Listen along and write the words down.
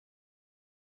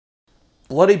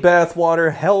Bloody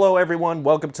bathwater. Hello, everyone.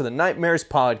 Welcome to the Nightmares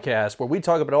Podcast, where we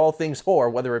talk about all things horror,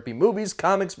 whether it be movies,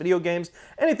 comics, video games,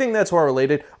 anything that's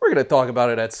horror-related. We're going to talk about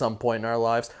it at some point in our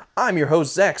lives. I'm your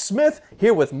host, Zach Smith,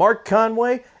 here with Mark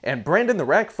Conway and Brandon the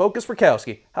Rack Focus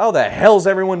Rakowski. How the hell's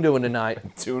everyone doing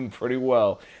tonight? Doing pretty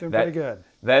well. Doing pretty good.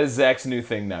 That is Zach's new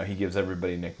thing now. He gives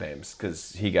everybody nicknames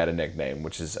because he got a nickname,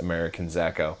 which is American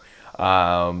Zacko.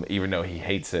 Even though he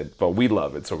hates it, but we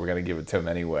love it, so we're gonna give it to him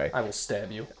anyway. I will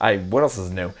stab you. What else is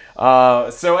new?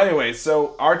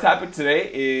 So our topic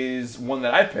today is one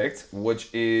that I picked,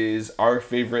 which is our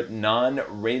favorite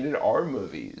non-rated R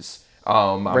movies.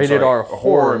 Rated R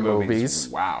horror movies.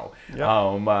 Wow.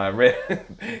 Yep.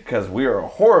 Because we are a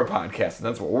horror podcast, and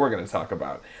that's what we're gonna talk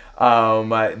about. I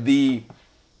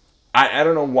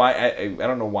don't know why I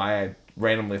don't know why I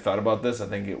randomly thought about this. I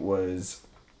think it was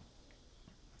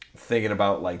thinking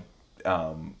about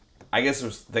I guess it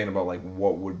was thinking about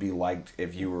what would be like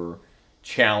if you were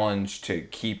challenged to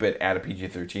keep it at a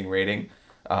PG-13 rating,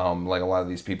 like a lot of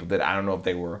these people did. I don't know if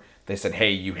they said,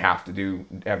 hey, you have to do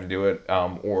it,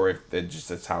 or if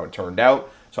that's how it turned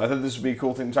out. So I thought this would be a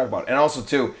cool thing to talk about. And also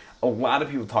too, a lot of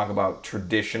people talk about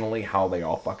traditionally how they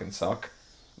all fucking suck.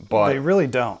 But they really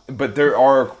don't. But there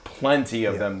are plenty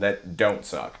of them that don't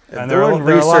suck. And Doing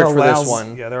research for this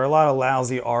one. Yeah, there are a lot of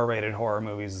lousy R-rated horror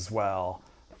movies as well.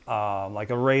 A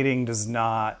rating does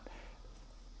not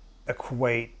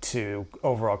equate to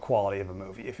overall quality of a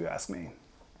movie, if you ask me.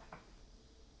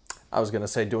 I was going to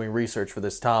say, doing research for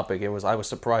this topic, I was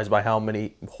surprised by how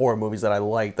many horror movies that I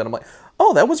liked. And I'm like,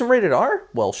 oh, that wasn't rated R?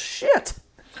 Well, shit.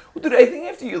 Well, dude, I think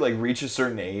after you reach a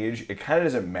certain age, it kind of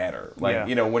doesn't matter.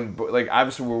 When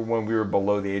obviously when we were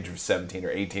below the age of 17 or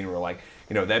 18, we were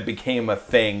that became a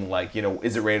thing.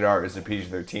 Is it rated R? Is it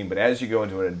PG-13? But as you go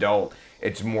into an adult,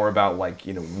 it's more about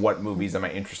what movies am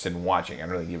I interested in watching? I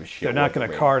don't really give a shit. They're not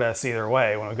going to card us either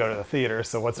way when we go to the theater.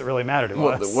 So what's it really matter to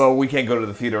us? Well, we can't go to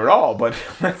the theater at all. But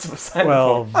that's beside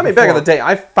the point. I mean, back in the day,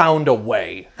 I found a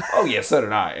way. Oh yeah, so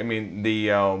did I. I mean,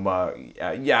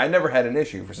 I never had an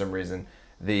issue for some reason.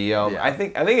 I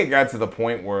think it got to the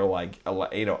point where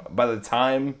by the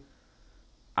time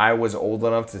I was old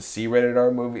enough to see rated R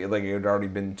movie, it had already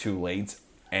been too late,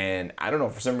 and I don't know,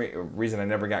 for some reason I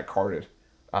never got carded.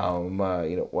 When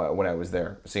I was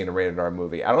there seeing a rated R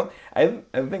movie, I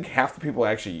think half the people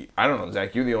actually, I don't know,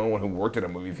 Zach, you're the only one who worked at a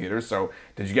movie theater, so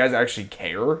did you guys actually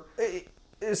care?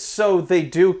 So they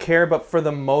do care, but for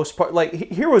the most part,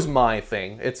 here was my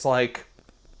thing. It's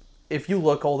if you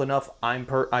look old enough,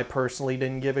 I personally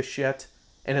didn't give a shit.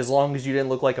 And as long as you didn't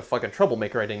look like a fucking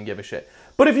troublemaker, I didn't give a shit.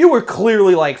 But if you were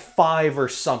clearly 5 or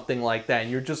something like that, and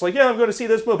you're just yeah, I'm going to see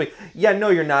this movie. Yeah, no,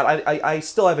 you're not. I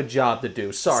still have a job to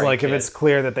do. Sorry, it's if it's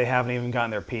clear that they haven't even gotten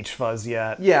their peach fuzz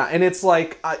yet. Yeah, and it's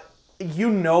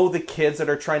the kids that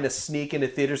are trying to sneak into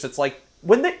theaters, it's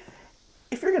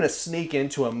if you're going to sneak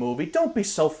into a movie, don't be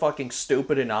so fucking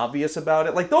stupid and obvious about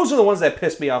it. Those are the ones that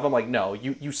piss me off. I'm no,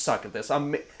 you suck at this.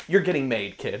 You're getting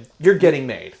made, kid. You're getting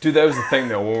made. Dude, that was the thing,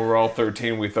 though. When we were all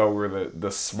 13, we thought we were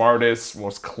the smartest,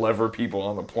 most clever people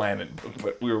on the planet,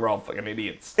 but we were all fucking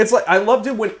idiots. It's I loved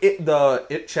it when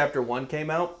It Chapter 1 came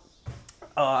out.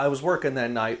 I was working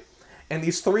that night, and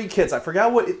these 3 kids, I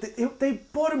forgot they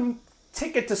bought a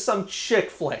ticket to some chick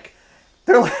flick.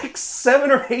 They're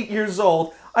 7 or 8 years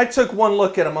old. I took one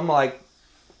look at them. I'm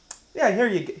yeah, here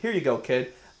you go,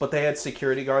 kid. But they had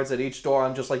security guards at each door.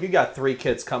 I'm just you got 3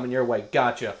 kids coming your way.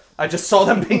 Gotcha. I just saw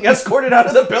them being escorted out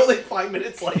of the building 5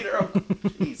 minutes later.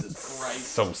 Jesus Christ.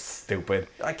 So stupid.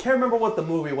 I can't remember what the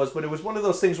movie was, but it was one of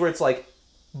those things where it's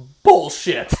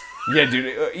bullshit. Yeah,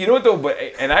 dude. You know what, though?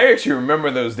 And I actually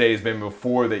remember those days, man,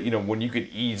 before that, when you could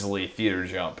easily theater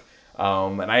jump.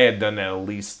 And I had done that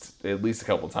at least a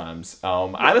couple times.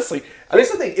 Honestly,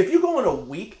 here's the thing: if you go on a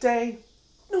weekday,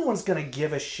 no one's gonna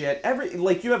give a shit.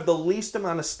 You have the least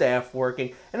amount of staff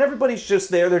working, and everybody's just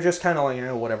there. They're just kind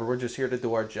of whatever. We're just here to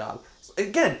do our job. So,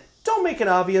 again, don't make it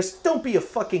obvious. Don't be a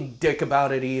fucking dick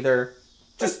about it either.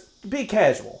 Just be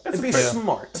casual and be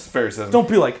smart. That's fair assessment. Don't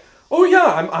be oh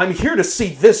yeah, I'm here to see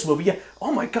this movie. Yeah.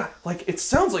 Oh my god, it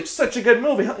sounds like such a good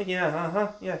movie. Huh?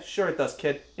 Yeah. Yeah. Sure it does,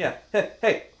 kid. Yeah.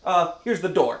 Hey. Here's the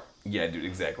door. Yeah, dude,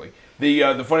 exactly.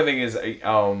 The funny thing is,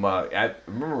 I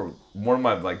remember one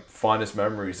of my fondest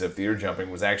memories of theater jumping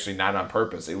was actually not on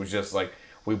purpose. It was just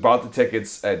we bought the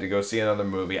tickets to go see another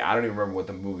movie. I don't even remember what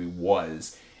the movie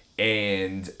was,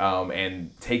 and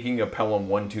Taking a Pelham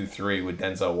 1-2-3 with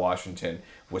Denzel Washington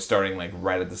was starting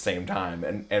right at the same time,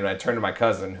 and I turned to my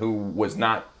cousin who was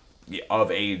not of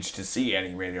age to see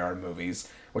any rated R movies.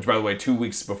 Which, by the way, 2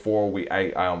 weeks before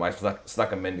I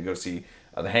snuck him in to go see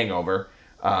The Hangover.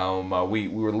 We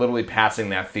were literally passing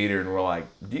that theater and we're like,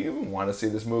 do you even want to see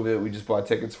this movie that we just bought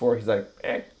tickets for? He's like,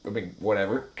 I mean,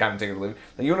 whatever, kind of take it or leave it.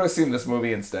 Like, you want to see this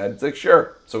movie instead? It's like,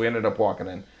 sure. So we ended up walking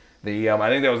in. I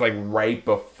think that was like right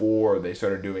before they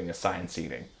started doing assigned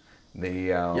seating.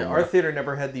 Yeah, our theater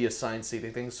never had the assigned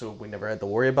seating thing, so we never had to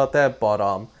worry about that.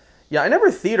 But yeah, I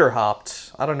never theater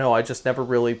hopped. I don't know. I just never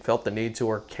really felt the need to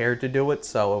or cared to do it.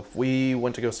 So if we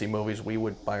went to go see movies, we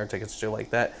would buy our tickets to shit like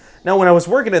that. Now, when I was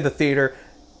working at the theater,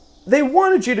 they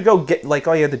wanted you to go get, like,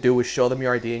 all you had to do was show them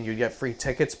your ID and you'd get free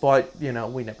tickets. But, you know,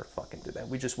 we never fucking did that.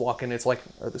 We just walk in. It's like,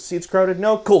 are the seats crowded?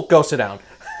 No? Cool. Go sit down.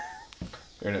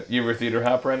 You ever theater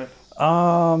hop, Brandon?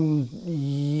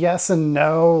 Yes and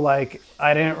no. Like,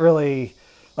 I didn't really,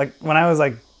 like, when I was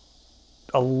like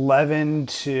 11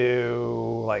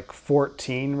 to like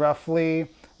 14 roughly,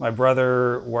 my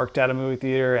brother worked at a movie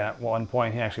theater, and at one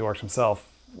point he actually worked himself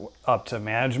up to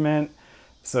management.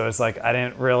 So it's like I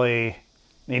didn't really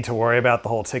need to worry about the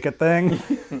whole ticket thing.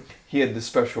 He had the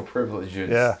special privileges.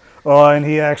 Yeah. Well, and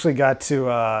he actually got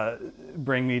to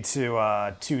bring me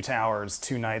to Two Towers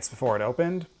 2 nights before it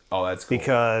opened. Oh, that's cool.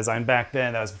 Because back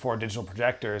then, that was before digital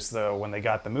projectors, so when they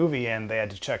got the movie in, they had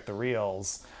to check the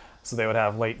reels. So they would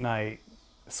have late night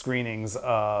screenings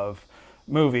of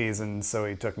movies, and so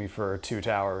he took me for Two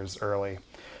Towers early.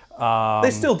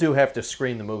 They still do have to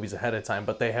screen the movies ahead of time,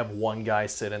 but they have one guy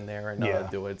sit in there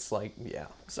and do it. It's like, yeah,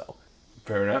 so...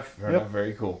 Fair enough.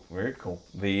 Very cool. Very cool.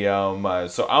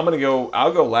 So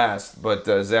I'll go last, but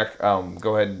Zach,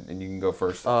 go ahead and you can go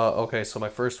first. Okay, so my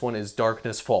first one is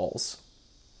Darkness Falls.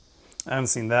 I haven't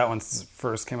seen that one since it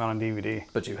first came out on DVD.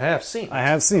 But you have seen it. I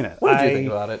have seen it. What did you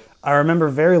think about it? I remember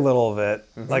very little of it.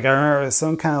 Mm-hmm. Like, I remember it was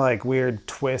some kind of like weird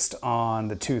twist on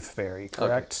the Tooth Fairy,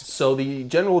 correct? Okay. So the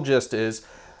general gist is,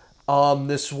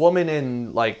 this woman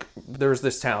in, like, there's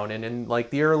this town, and in,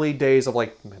 like, the early days of,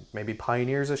 like, maybe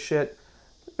pioneers of shit,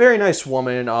 very nice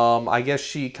woman. I guess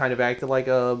she kind of acted like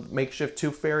a makeshift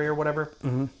tooth fairy or whatever.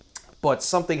 Mm-hmm. But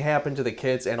something happened to the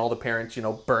kids, and all the parents,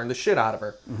 burned the shit out of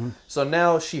her. Mm-hmm. So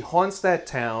now she haunts that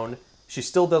town. She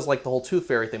still does, like, the whole tooth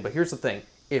fairy thing. But here's the thing.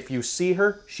 If you see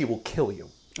her, she will kill you.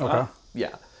 Okay.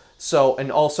 Yeah. So,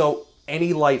 and also,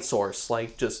 any light source,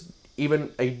 like, just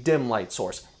even a dim light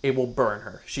source, it will burn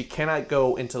her. She cannot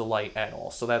go into the light at all.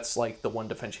 So that's, like, the one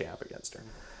defense you have against her.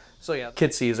 So, yeah.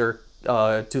 Kid sees her.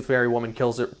 Tooth Fairy woman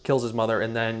kills his mother,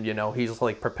 and then, he's,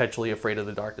 like, perpetually afraid of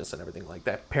the darkness and everything like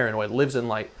that. Paranoid, lives in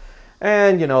light.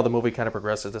 And, the movie kind of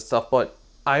progresses and stuff, but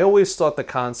I always thought the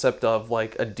concept of,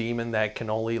 like, a demon that can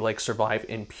only, like, survive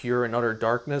in pure and utter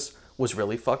darkness was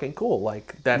really fucking cool.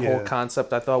 Like, that whole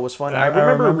concept I thought was fun. I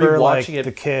remember rewatching it.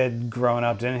 The kid growing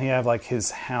up, didn't he have, like,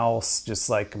 his house just,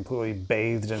 like, completely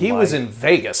bathed in light? He was in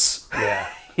Vegas. Yeah.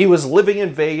 He was living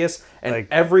in Vegas, and like,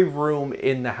 every room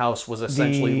in the house was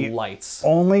essentially lights.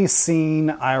 Only scene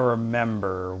I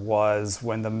remember was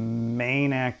when the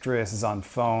main actress is on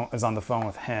the phone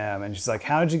with him, and she's like,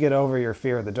 "How did you get over your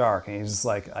fear of the dark?" And he's just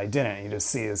like, "I didn't." You just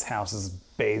see his house is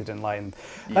bathed in light, and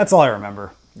that's all I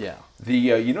remember. Yeah.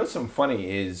 Something funny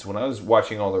is when I was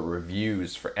watching all the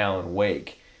reviews for Alan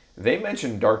Wake, they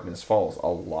mentioned Darkness Falls a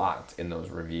lot in those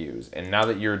reviews, and now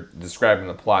that you're describing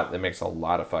the plot, that makes a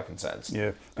lot of fucking sense.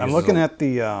 Yeah, I'm looking at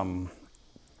the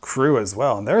crew as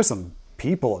well, and there are some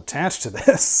people attached to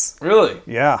this. Really?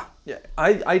 Yeah. Yeah,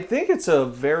 I think it's a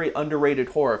very underrated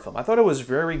horror film. I thought it was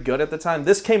very good at the time.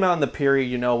 This came out in the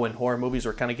period, when horror movies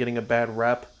were kind of getting a bad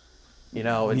rep.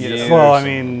 Well, I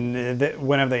mean,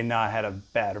 when have they not had a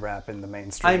bad rap in the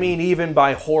mainstream? I mean, even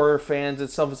by horror fans and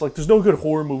stuff, it's like, there's no good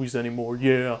horror movies anymore,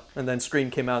 yeah. And then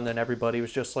Scream came out, and then everybody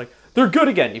was just like, they're good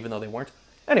again, even though they weren't.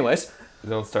 Anyways.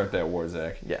 Don't start that war,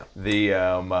 Zach. Yeah.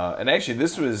 And actually,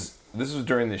 this was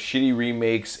during the shitty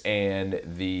remakes and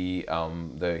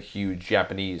the huge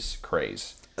Japanese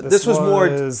craze. This was more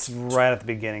right at the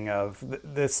beginning of.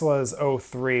 This was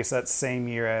 2003, so that same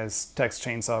year as Texas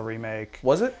Chainsaw Remake.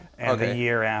 Was it? And the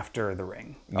year after The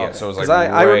Ring. Yeah, okay. So it was like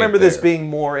I remember this being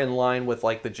more in line with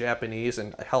like the Japanese,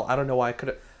 and hell, I don't know why I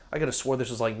could have swore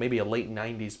this was like maybe a late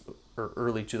 90s or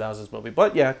early 2000s movie,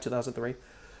 but yeah, 2003.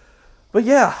 But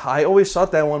yeah, I always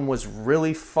thought that one was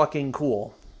really fucking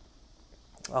cool.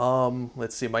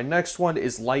 Let's see, my next one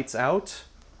is Lights Out.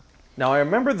 Now, I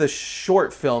remember the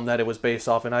short film that it was based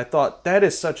off, and I thought, that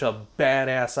is such a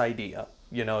badass idea.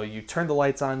 You turn the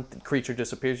lights on, the creature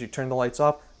disappears, you turn the lights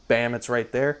off, bam, it's right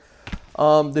there.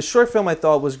 The short film I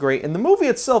thought was great, and the movie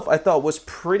itself I thought was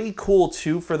pretty cool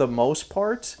too for the most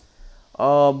part.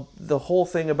 The whole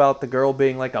thing about the girl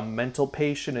being like a mental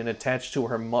patient and attached to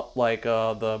her,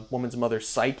 the woman's mother's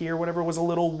psyche or whatever was a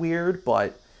little weird,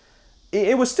 but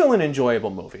it was still an enjoyable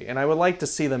movie, and I would like to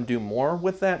see them do more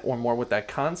with that, or more with that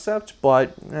concept,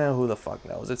 but who the fuck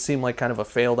knows? It seemed like kind of a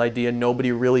failed idea.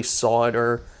 Nobody really saw it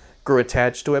or grew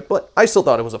attached to it, but I still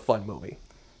thought it was a fun movie.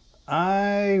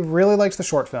 I really liked the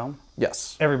short film.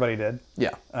 Yes. Everybody did.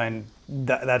 Yeah. And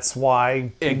that's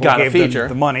why It people got a gave them feature.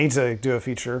 the money to do a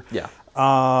feature. Yeah.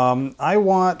 I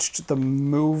watched the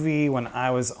movie when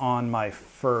I was on my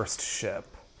first ship.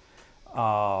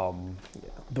 The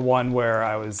one where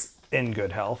I was in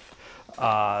good health.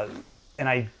 And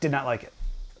I did not like it.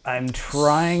 I'm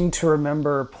trying to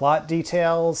remember plot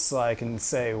details so I can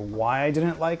say why I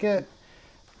didn't like it.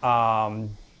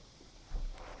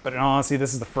 But in all honesty,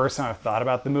 this is the first time I've thought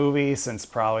about the movie since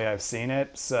probably I've seen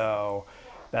it. So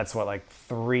that's what, like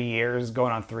 3 years,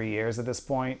 going on 3 years at this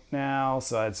point now.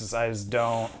 So I just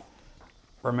don't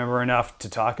remember enough to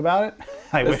talk about it.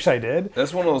 I wish I did.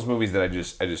 That's one of those movies that I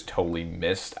just totally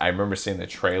missed. I remember seeing the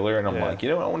trailer and I'm like, you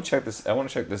know what, I want to check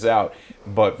this out.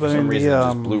 But for some reason, it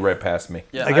just blew right past me.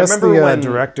 Yeah, I guess remember the when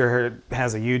director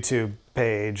has a YouTube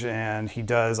page, and he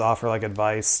does offer like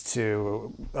advice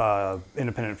to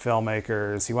independent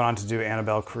filmmakers. He went on to do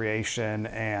Annabelle Creation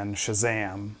and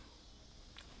Shazam.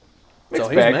 So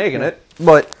he's bag. making it.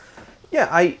 But yeah,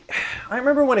 I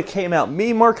remember when it came out.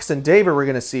 Me, Marcus, and David were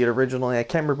going to see it originally. I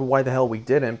can't remember why the hell we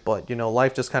didn't, but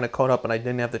life just kind of caught up and I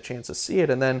didn't have the chance to see it.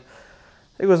 And then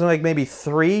it was like maybe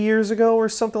 3 years ago or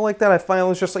something like that. I finally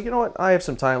was just like, you know what? I have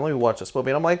some time. Let me watch this movie.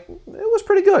 And I'm like, it was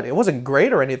pretty good. It wasn't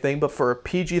great or anything, but for a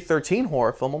PG-13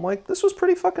 horror film, I'm like, this was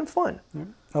pretty fucking fun.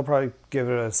 I'll probably give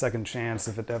it a second chance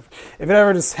if it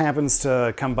ever just happens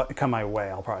to come my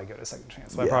way. I'll probably give it a second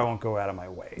chance. But I probably won't go out of my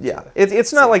way. Yeah,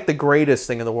 it's not like the greatest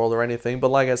thing in the world or anything, but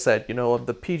like I said, of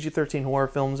the PG-13 horror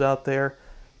films out there,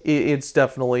 it's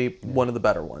definitely one of the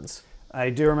better ones. I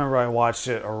do remember I watched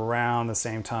it around the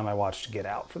same time I watched Get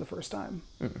Out for the first time.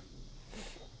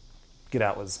 Get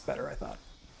Out was better, I thought.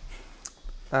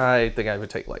 I think I would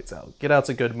take Lights Out. Get Out's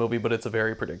a good movie, but it's a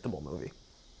very predictable movie.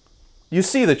 You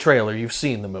see the trailer, you've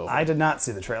seen the movie. I did not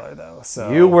see the trailer, though.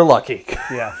 So You were lucky.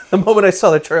 Yeah. The moment I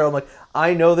saw the trailer, I'm like,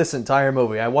 I know this entire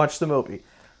movie. I watched the movie.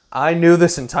 I knew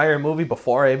this entire movie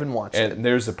before I even watched it. And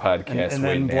there's a podcast And then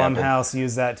waiting to happen. Blumhouse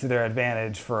used that to their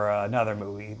advantage for another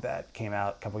movie that came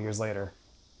out a couple years later,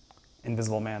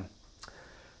 Invisible Man.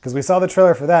 Because we saw the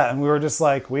trailer for that, and we were just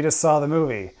like, we just saw the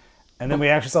movie. And then we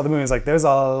actually saw the movie. It's like, there's a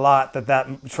lot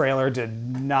that trailer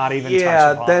did not even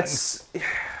touch upon.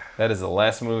 That is the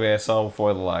last movie I saw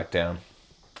before the lockdown.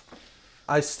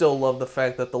 I still love the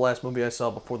fact that the last movie I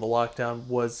saw before the lockdown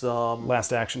was...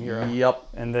 Last Action Hero. Yep.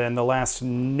 And then the last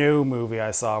new movie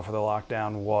I saw for the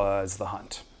lockdown was The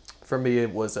Hunt. For me,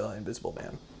 it was Invisible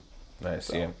Man.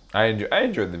 Nice, yeah. I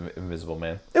enjoyed The Invisible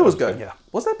Man. It was good. Yeah.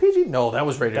 Was that PG? No, that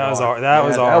was rated That R. was R. That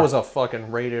was R. That was a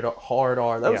fucking rated hard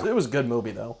R. Yeah. It was a good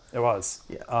movie, though. It was.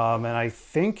 Yeah. And I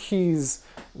think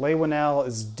Leigh Whannell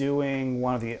is doing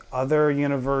one of the other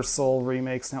Universal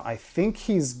remakes now. I think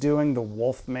he's doing The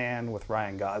Wolfman with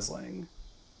Ryan Gosling.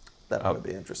 That would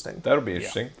be interesting. That'll be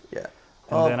interesting. Yeah.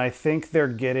 And then I think they're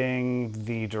getting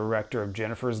the director of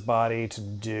Jennifer's Body to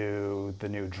do the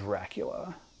new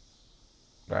Dracula.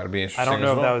 That'll be interesting. I don't know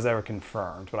as if well. that was ever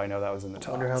confirmed, but I know that was in the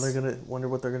talks. Wonder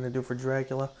what they're gonna do for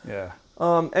Dracula. Yeah.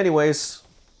 Anyways,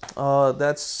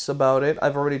 that's about it.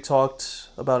 I've already talked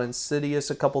about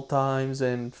Insidious a couple times,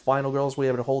 and Final Girls. We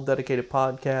have a whole dedicated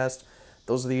podcast.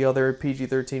 Those are the other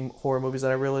PG-13 horror movies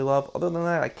that I really love. Other than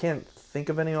that, I can't think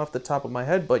of any off the top of my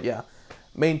head. But yeah,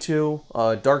 main two: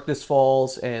 Darkness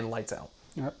Falls and Lights Out.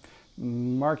 All right.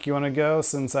 Mark, you want to go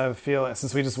since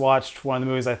we just watched one of the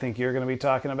movies I think you're going to be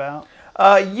talking about?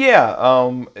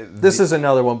 Yeah. This is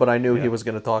another one, but I knew he was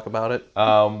going to talk about it.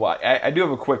 Well, I do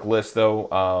have a quick list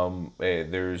though.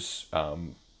 There's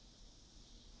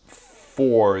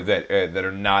 4 that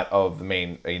are not of the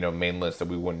main list that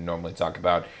we wouldn't normally talk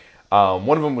about.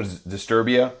 One of them was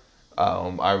Disturbia.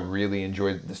 I really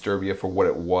enjoyed Disturbia for what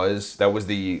it was. That was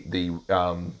the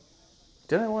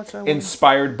Did I watch that one?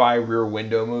 inspired by Rear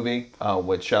Window movie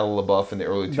with Shia LaBeouf in the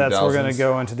early 2000s. That's we're going to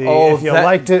go into the. Oh, if you that-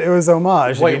 liked it, it was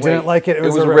homage. Wait, if you didn't like it, it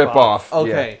was a a rip-off.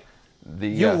 Okay. Yeah.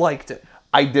 You liked it.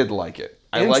 I did like it.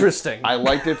 Interesting. I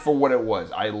liked it for what it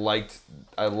was. I liked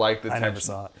the tension. I never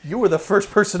saw it. You were the first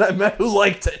person I met who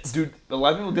liked it. Dude, a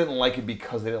lot of people didn't like it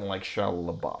because they didn't like Shia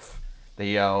LaBeouf.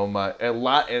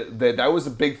 That was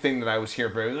a big thing that I was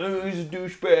hearing from him. Oh, he's a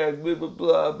douchebag, blah, blah,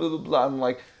 blah, blah, blah, blah. I'm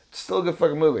like, it's still a good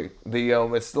fucking movie.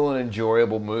 It's still an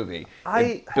enjoyable movie.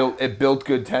 It built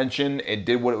good tension. It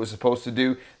did what it was supposed to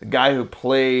do. The guy who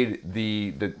played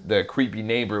the creepy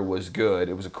neighbor was good.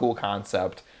 It was a cool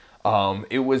concept.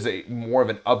 It was more of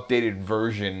an updated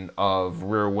version of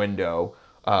Rear Window.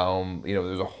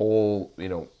 There's a whole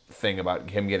thing about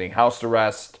him getting house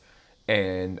arrest,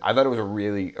 and I thought it was a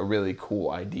really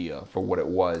cool idea for what it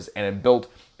was, and it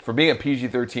built, for being a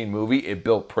PG-13 movie, it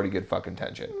built pretty good fucking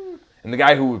tension. And the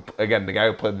guy who played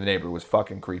the neighbor was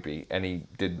fucking creepy, and he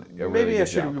did a really Maybe I good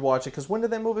should job. rewatch it, because when did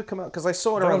that movie come out? Because I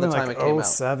saw it That around the would've time been it came like out.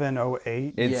 07,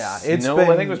 08. It's no, I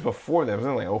been- think it was before that. It was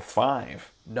only like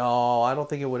 05. No, I don't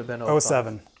think it would have been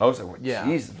 07. Oh, so Yeah.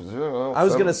 Jesus. I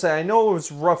was going to say, I know it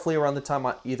was roughly around the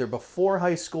time, either before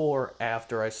high school or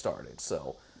after I started,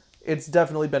 so it's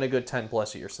definitely been a good 10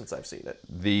 plus years since I've seen it.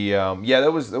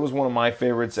 That was one of my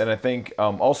favorites, and I think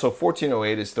also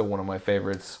 1408 is still one of my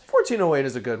favorites. 1408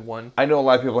 is a good one. I know a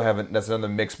lot of people haven't. That's another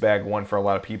mixed bag one for a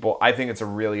lot of people. I think it's a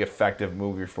really effective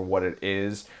movie for what it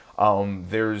is.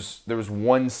 There was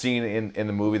one scene in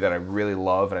the movie that I really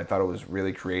love, and I thought it was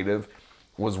really creative.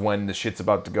 Was when the shit's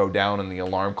about to go down and the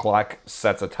alarm clock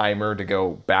sets a timer to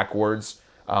go backwards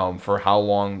for how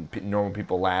long normal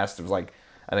people last. It was like,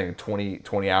 I think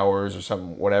 20 hours or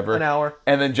something, whatever. An hour.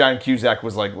 And then John Cusack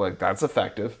was like that's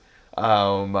effective.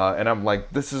 And I'm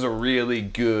like, this is a really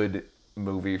good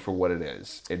movie for what it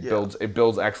is. It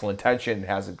builds excellent tension. It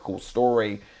has a cool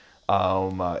story.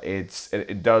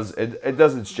 It does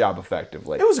its job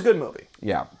effectively. It was a good movie.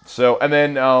 Yeah. So, and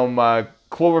then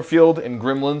Cloverfield and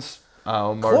Gremlins.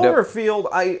 Cloverfield,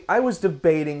 I was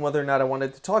debating whether or not I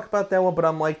wanted to talk about that one, but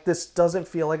I'm like, this doesn't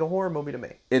feel like a horror movie to me.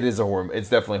 It is a horror. It's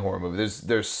definitely a horror movie.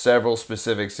 There's several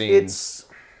specific scenes It's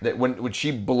that when she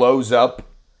blows up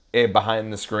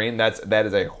behind the screen, that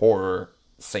is a horror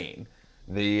scene.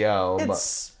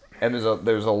 it's And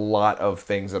there's a lot of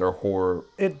things that are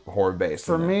horror based.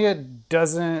 For me, it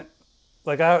doesn't,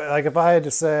 like if I had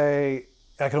to say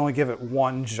I could only give it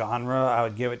one genre, I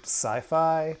would give it to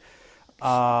sci-fi.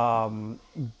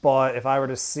 But if I were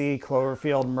to see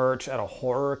Cloverfield merch at a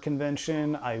horror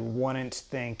convention, I wouldn't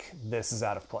think this is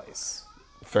out of place.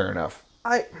 Fair enough.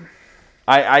 I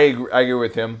I agree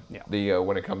with him. Yeah.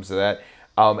 When it comes to that,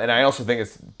 and I also think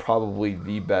it's probably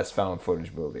the best found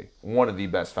footage movie. One of the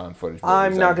best found footage movies.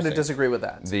 I'm not I've going to seen. disagree with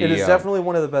that. The, It is definitely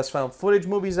one of the best found footage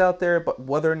movies out there, but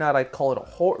whether or not I'd call it a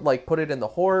horror, like put it in the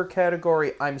horror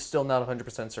category, I'm still not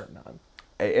 100% certain on.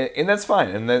 And that's fine,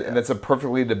 and that's a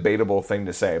perfectly debatable thing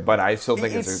to say. But I still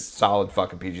think it's a solid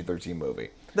fucking PG-13 movie.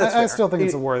 That's I fair. still think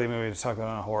it's a worthy movie to talk about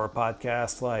on a horror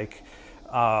podcast. Like,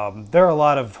 there are a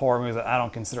lot of horror movies that I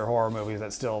don't consider horror movies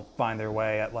that still find their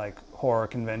way at like horror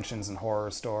conventions and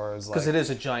horror stores. Because it is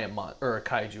a giant or a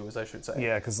kaiju, as I should say.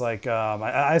 Yeah, because like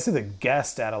I see the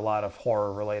guest at a lot of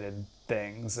horror related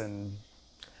things, and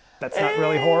that's not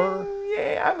really horror.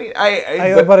 Yeah, I mean,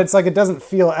 But it's like it doesn't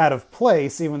feel out of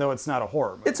place, even though it's not a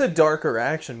horror movie. It's a darker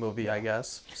action movie, I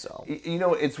guess. So you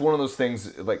know, it's one of those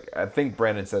things. Like I think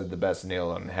Brandon said it the best, nail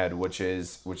on the head, which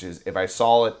is if I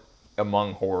saw it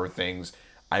among horror things,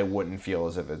 I wouldn't feel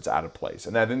as if it's out of place.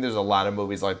 And I think there's a lot of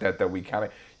movies like that we kind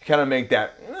of make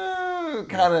that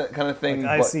kind of thing.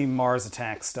 I see Mars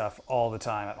Attack stuff all the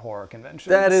time at horror conventions.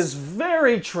 that is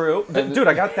very true. Dude,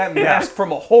 I got that mask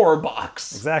from a horror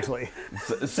box. exactly.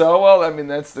 So well, I mean,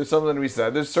 there's something to be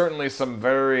said. There's certainly some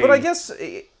very. But I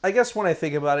guess when I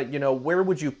think about it, where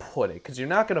would you put it? Because you're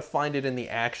not going to find it in the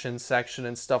action section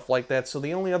and stuff like that. So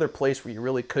the only other place where you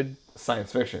really could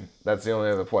science fiction. That's the only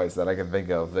other place that I can think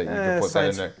of that you can put that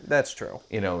in there. That's true.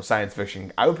 Science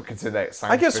fiction. I would consider that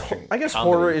science fiction. I guess comedy.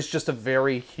 horror is just a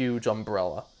very huge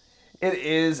umbrella. It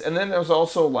is, and then there's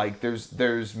also like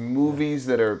there's movies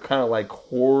that are kind of like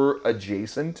horror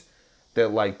adjacent that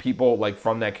like people like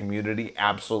from that community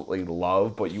absolutely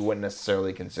love, but you wouldn't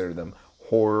necessarily consider them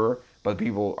horror. But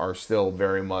people are still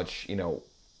very much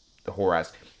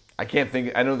horror-esque. I can't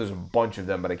think. I know there's a bunch of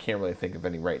them, but I can't really think of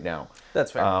any right now.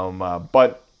 That's fair.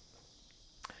 But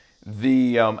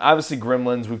the obviously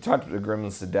Gremlins. We've talked about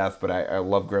Gremlins to death, but I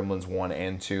love Gremlins 1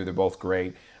 and 2. They're both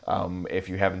great. If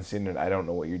you haven't seen it, I don't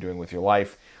know what you're doing with your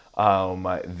life.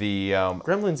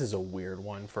 Gremlins is a weird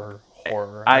one for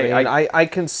horror. I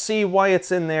can see why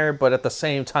it's in there, but at the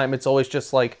same time, it's always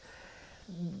just like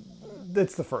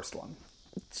It's the first one.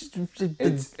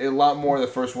 It's a lot more the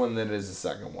first one than it is the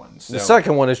second one. So. The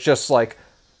second one is just like,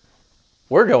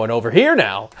 we're going over here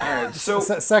now. So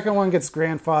Second one gets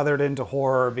grandfathered into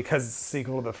horror because it's a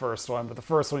sequel to the first one, but the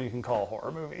first one you can call a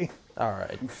horror movie. All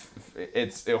right.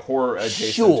 it's a horror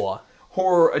adjacent. Sure.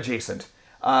 Horror adjacent.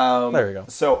 There you go.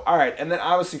 So, all right. And then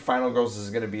obviously Final Girls is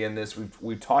going to be in this.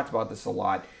 We've talked about this a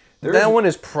lot. That one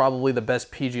is probably the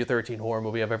best PG-13 horror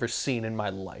movie I've ever seen in my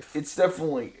life. It's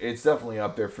definitely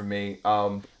up there for me.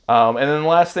 And then the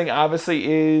last thing,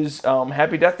 obviously, is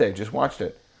Happy Death Day. Just watched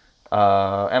it, and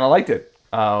I liked it.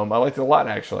 I liked it a lot,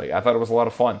 actually. I thought it was a lot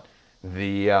of fun. It's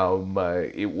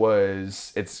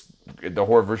the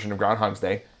horror version of Groundhog's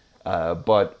Day.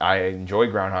 but I enjoy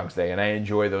Groundhog's Day, and I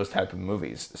enjoy those type of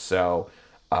movies. So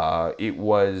it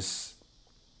was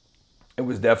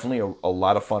definitely a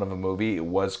lot of fun of a movie. It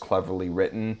was cleverly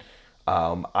written.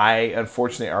 I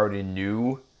unfortunately already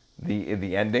knew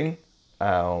the ending.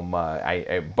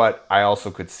 But I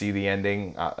also could see the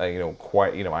ending. I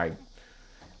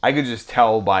could just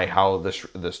tell by how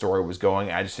the story was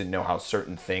going. I just didn't know how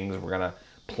certain things were gonna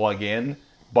plug in.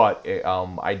 But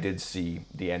I did see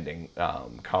the ending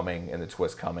coming and the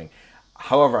twist coming.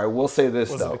 However, I will say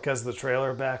this Was though. it because of the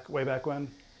trailer way back when?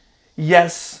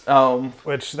 Yes.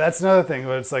 Which, that's another thing.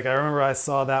 But it's like, I remember I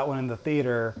saw that one in the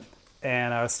theater,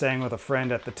 and I was staying with a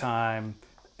friend at the time,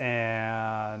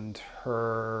 and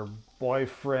her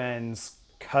boyfriend's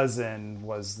cousin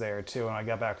was there too. And I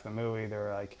got back from the movie. They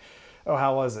were like, "Oh,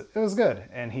 how was it?" It was good.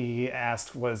 And he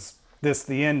asked, "Was this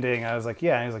the ending?" I was like,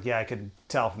 "Yeah." And he was like, "Yeah, I could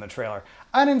tell from the trailer."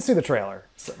 I didn't see the trailer.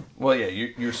 So. Well, yeah,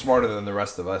 you're smarter than the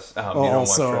rest of us. You don't watch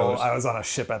Also, trailers. I was on a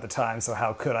ship at the time, so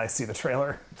how could I see the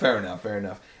trailer? Fair enough.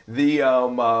 The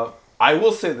I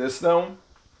will say this though.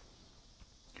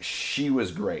 She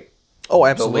was great. Oh,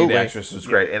 The absolutely. lead actress was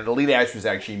great, and the lead actress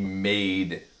actually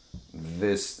made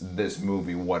this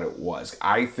movie what it was.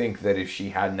 I think that if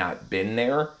she had not been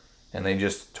there, and they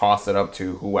just tossed it up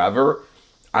to whoever,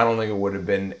 I don't think it would have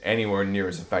been anywhere near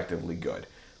as effectively good.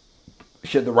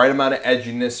 She had the right amount of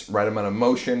edginess, right amount of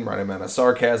emotion, right amount of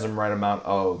sarcasm, right amount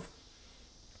of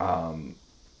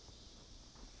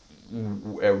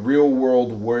a real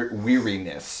world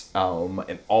weariness,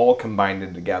 and all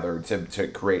combined together to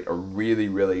create a really,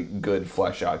 really good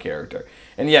flesh out character.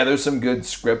 And yeah, there's some good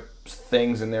script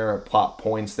things in there, plot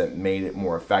points that made it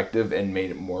more effective and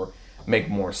made it make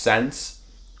more sense.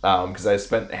 Because I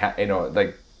spent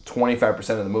like 25%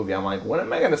 of the movie, I'm like, when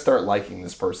am I going to start liking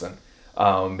this person?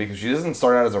 Because she doesn't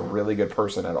start out as a really good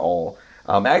person at all.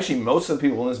 Actually, most of the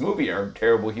people in this movie are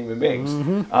terrible human beings.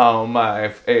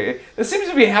 This seems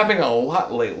to be happening a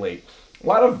lot lately. A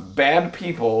lot of bad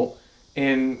people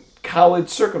in college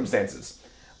circumstances.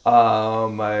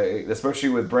 Especially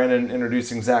with Brandon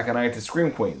introducing Zach and I to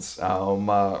Scream Queens.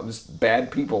 Just bad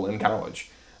people in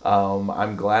college.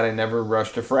 I'm glad I never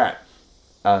rushed a frat.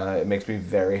 It makes me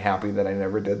very happy that I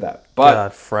never did that. But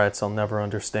God, frats, I'll never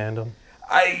understand them.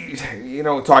 I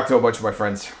talk to a bunch of my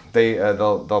friends.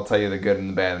 They'll tell you the good and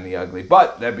the bad and the ugly.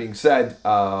 But that being said,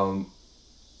 I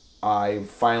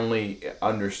finally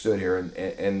understood here,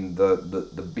 and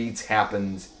the beats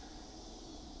happened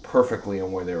perfectly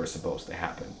in where they were supposed to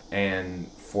happen.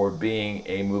 And for being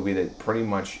a movie that pretty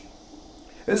much,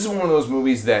 this is one of those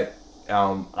movies that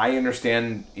I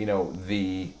understand.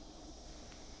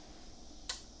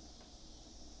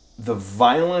 The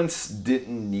violence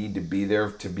didn't need to be there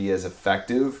to be as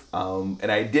effective,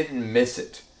 and I didn't miss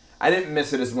it. I didn't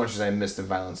miss it as much as I missed the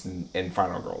violence in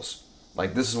Final Girls.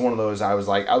 Like, this is one of those I was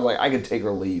like, I could take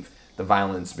or leave the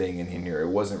violence being in here. It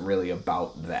wasn't really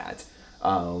about that.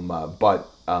 But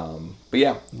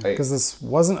yeah. Because this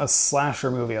wasn't a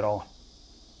slasher movie at all.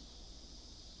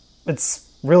 It's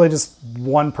really just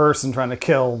one person trying to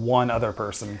kill one other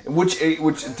person. Which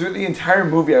through the entire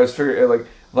movie, I was figuring,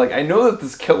 like, I know that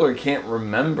this killer can't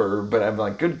remember, but I'm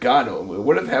like, good God,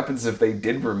 what if happens if they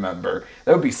did remember?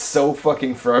 That would be so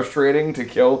fucking frustrating to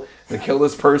kill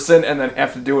this person and then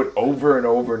have to do it over and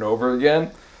over and over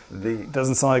again.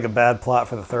 Doesn't sound like a bad plot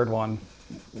for the third one,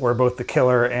 where both the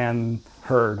killer and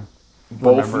her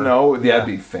both remember. know. That'd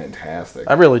be fantastic.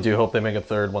 I really do hope they make a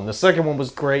third one. The second one was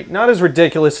great. Not as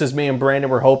ridiculous as me and Brandon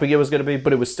were hoping it was going to be,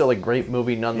 but it was still a great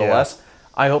movie nonetheless. Yeah.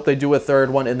 I hope they do a third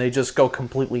one and they just go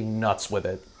completely nuts with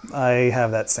it. I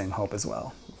have that same hope as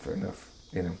well. Fair enough.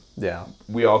 Yeah.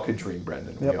 We all could dream,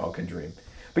 Brendan. Yep. We all can dream.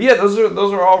 But yeah, those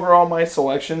are overall my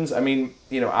selections. I mean,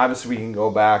 obviously we can go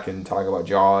back and talk about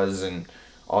Jaws and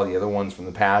all the other ones from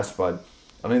the past, but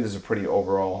I think this is a pretty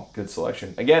overall good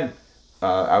selection. Again,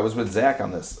 I was with Zach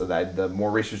on this. The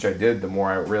more research I did, the more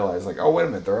I realized, like, oh, wait a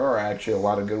minute, there are actually a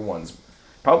lot of good ones.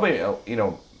 Probably,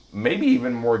 maybe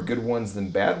even more good ones than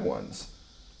bad ones.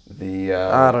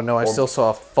 I don't know. I still saw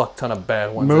a fuck ton of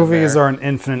bad ones. Movies are an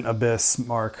infinite abyss,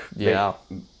 Mark. Yeah.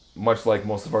 Much like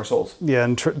most of our souls. Yeah,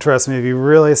 and trust me, if you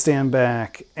really stand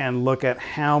back and look at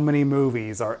how many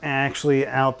movies are actually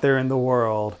out there in the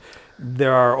world,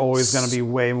 there are always going to be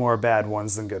way more bad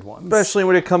ones than good ones. Especially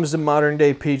when it comes to modern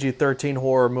day PG-13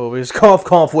 horror movies. Cough,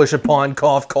 cough, wish upon,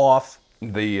 cough, cough.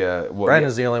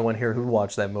 Brandon's the only one here who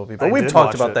watched that movie, but we've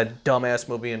talked about that dumbass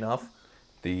movie enough.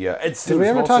 Did we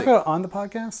ever talk about it on the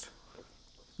podcast?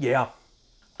 Yeah,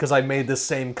 because I made this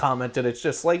same comment, and it's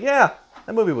just like, yeah,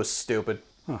 that movie was stupid.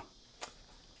 Huh.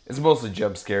 It's mostly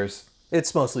jump scares.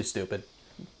 It's mostly stupid.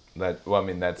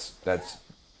 That's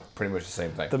pretty much the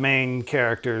same thing. The main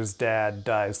character's dad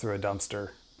dies through a dumpster.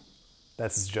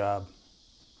 That's his job.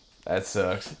 That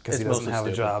sucks. Because he It's doesn't mostly have a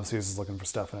stupid. job, so he's just looking for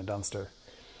stuff in a dumpster.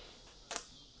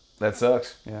 That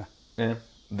sucks. Yeah. Yeah.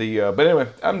 But anyway,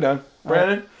 I'm done.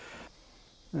 Brandon?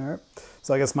 All right.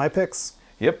 So I guess my picks.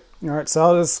 Yep. All right. So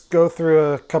I'll just go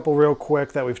through a couple real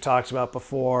quick that we've talked about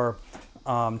before.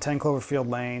 10 Cloverfield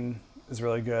Lane is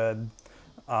really good.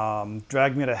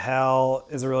 Drag Me to Hell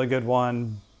is a really good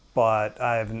one, but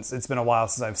it's been a while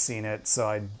since I've seen it, so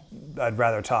I'd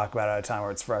rather talk about it at a time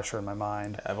where it's fresher in my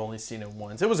mind. I've only seen it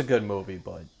once. It was a good movie,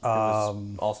 but it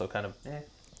was also kind of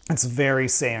It's very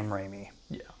Sam Raimi.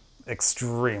 yeah.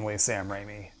 Extremely Sam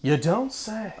Raimi. You don't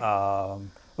say.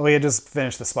 We had just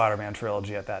finished the Spider-Man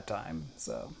trilogy at that time,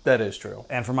 so. That is true.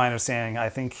 And from my understanding, I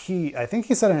think he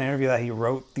said in an interview that he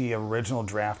wrote the original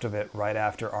draft of it right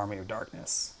after Army of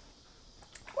Darkness.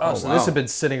 Oh, so wow. this had been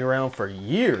sitting around for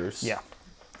years. Yeah.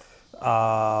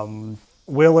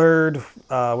 Willard,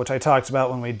 which I talked about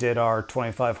when we did our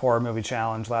 25 horror movie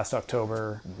challenge last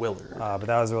October. Willard. But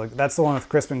that's the one with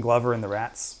Crispin Glover and the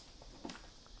rats.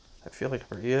 I feel like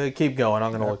keep going.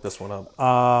 I'm gonna look this one up.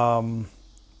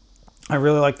 I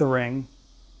really like The Ring,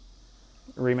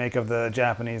 remake of the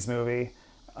Japanese movie.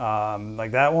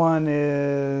 Like that one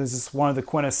is one of the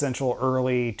quintessential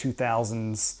early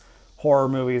 2000s horror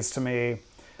movies to me.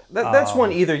 That's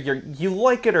one either you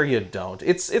like it or you don't.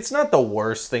 It's not the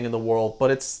worst thing in the world, but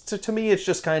it's to me it's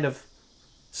just kind of.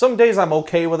 Some days I'm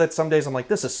okay with it. Some days I'm like,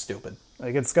 this is stupid.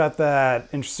 Like it's got that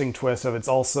interesting twist of it's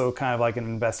also kind of like an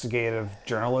investigative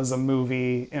journalism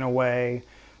movie in a way.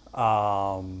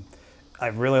 I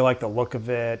really like the look of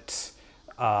it.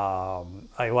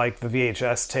 I like the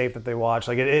VHS tape that they watch.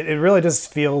 Like it really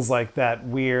just feels like that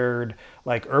weird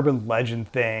like urban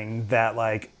legend thing that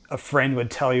like a friend would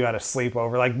tell you at a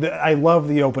sleepover. Like I love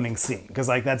the opening scene because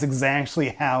like that's exactly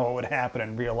how it would happen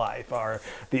in real life. Are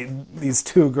these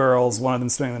two girls, one of them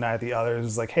spending the night at the other,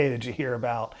 is like, hey, did you hear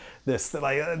about this?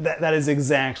 Like that is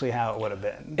exactly how it would have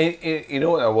been. You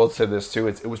know what? I will say this too.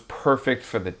 It was perfect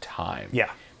for the time.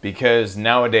 Yeah. Because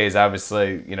nowadays,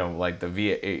 obviously, like the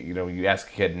you ask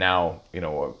a kid now, a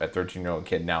 13-year-old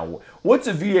kid now, what's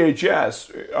a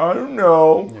VHS? I don't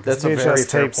know. That's a VHS very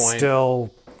fair tapes point.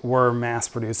 still were mass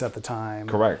produced at the time.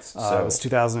 Correct. It was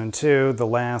 2002. The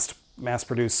last mass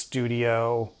produced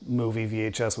studio movie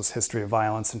VHS was History of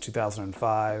Violence in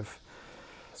 2005.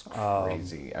 It's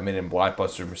crazy. I mean, and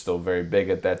blockbusters were still very big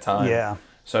at that time. Yeah.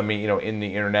 So, I mean, in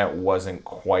the internet wasn't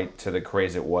quite to the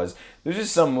craze it was. There's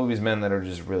just some movies, man, that are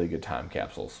just really good time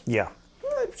capsules. Yeah.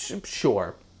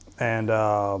 Sure. And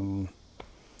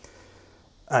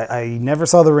I never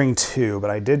saw The Ring 2, but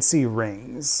I did see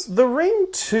Rings. The Ring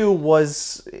 2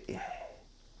 was.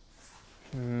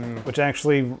 Which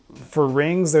actually, for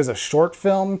Rings, there's a short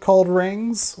film called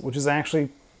Rings, which is actually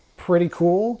pretty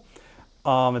cool.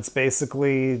 It's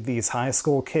basically these high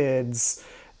school kids.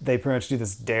 They pretty much do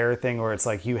this dare thing where it's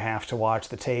like you have to watch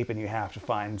the tape and you have to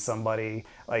find somebody.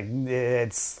 Like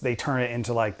they turn it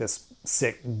into like this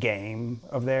sick game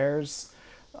of theirs,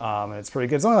 and it's pretty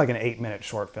good. It's only like an 8-minute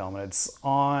short film, and it's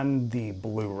on the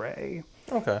Blu-ray.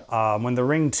 Okay. When The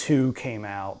Ring 2 came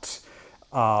out,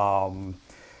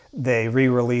 they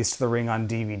re-released The Ring on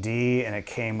DVD, and it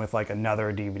came with like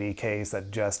another DVD case that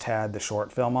just had the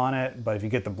short film on it. But if you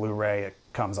get the Blu-ray, it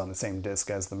comes on the same disc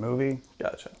as the movie.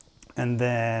 Gotcha. And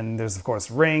then there's, of course,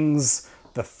 Rings,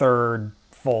 the third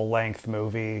full-length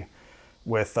movie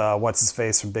with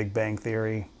what's-his-face from Big Bang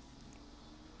Theory.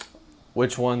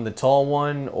 Which one, the tall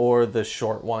one or the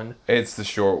short one? It's the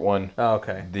short one. Oh,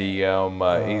 okay.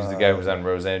 He's the guy who was on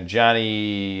Roseanne.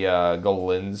 Johnny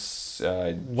Golan's.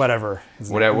 Whatever.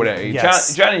 Whatever.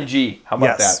 Yes. Johnny G. How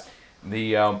about Yes.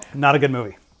 that? Not a good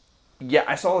movie. Yeah,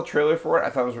 I saw the trailer for it. I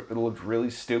thought it looked really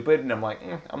stupid, and I'm like,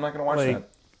 I'm not going to watch that.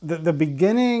 The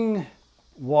beginning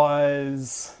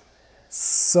was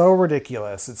so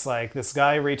ridiculous. It's like this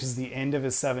guy reaches the end of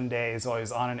his 7 days while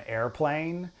he's on an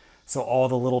airplane, so all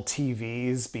the little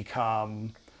TVs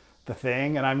become the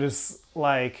thing. And I'm just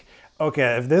like,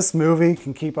 okay, if this movie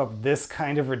can keep up this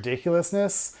kind of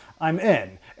ridiculousness, I'm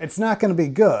in. It's not going to be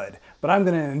good, but I'm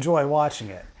going to enjoy watching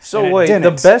it. So And it wait, the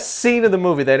didn't. best scene of the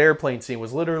movie, that airplane scene,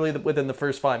 was literally within the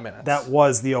first 5 minutes. That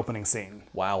was the opening scene.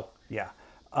 Wow. Yeah.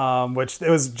 Which it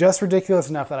was just ridiculous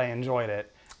enough that I enjoyed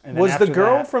it. And then Was the after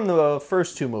girl that, from the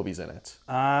first two movies in it?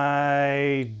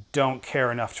 I don't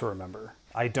care enough to remember.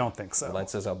 I don't think so. That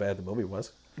says how bad the movie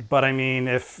was. But I mean,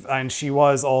 and she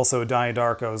was also Donnie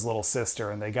Darko's little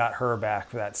sister, and they got her back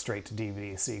for that straight to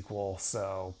DVD sequel.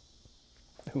 So,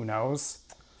 who knows?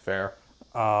 Fair.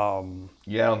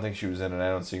 Yeah, I don't think she was in it. I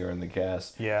don't see her in the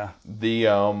cast. Yeah.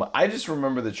 I just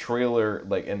remember the trailer,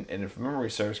 like, and if memory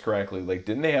serves correctly, like,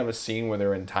 didn't they have a scene where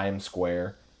they're in Times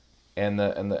Square, and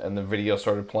the video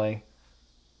started playing?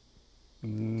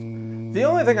 The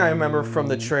only thing I remember from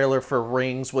the trailer for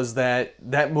Rings was that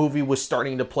movie was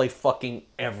starting to play fucking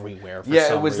everywhere. For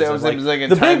some reason. It was like in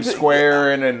Times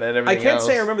Square and everything. I can't else.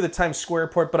 say I remember the Times Square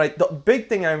part, but the big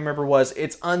thing I remember was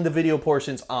it's on the video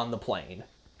portions on the plane,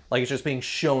 like it's just being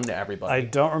shown to everybody. I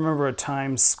don't remember a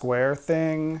Times Square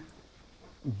thing,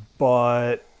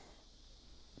 but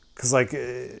because like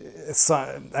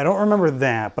I don't remember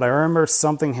that, but I remember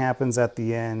something happens at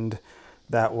the end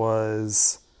that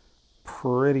was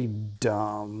pretty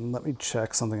dumb. Let me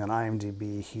check something on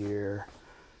IMDb here,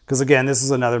 because again, this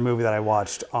is another movie that I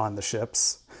watched on the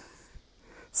ships.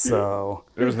 So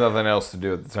there was nothing else to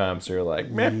do at the time, so you're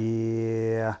like, meh.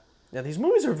 Yeah. Yeah, these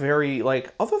movies are very,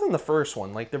 like, other than the first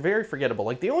one, like, they're very forgettable.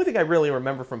 Like, the only thing I really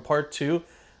remember from part 2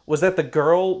 was that the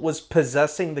girl was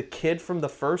possessing the kid from the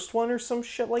first one or some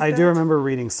shit like that. I do remember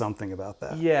reading something about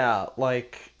that. Yeah,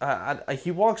 like,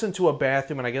 he walks into a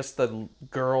bathroom and I guess the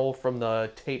girl from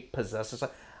the tape possesses.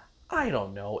 I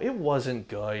don't know. It wasn't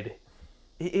good.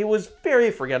 It was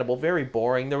very forgettable, very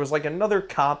boring. There was, like, another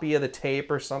copy of the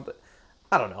tape or something.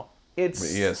 I don't know.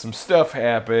 It's Yeah, some stuff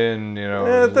happened, you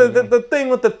know. the thing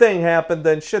with the thing happened,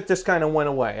 then shit just kind of went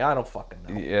away. I don't fucking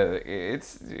know. Yeah,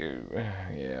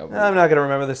 yeah. I'm not gonna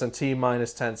remember this in T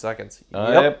minus 10 seconds.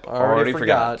 Yep, already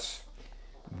forgot.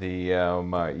 I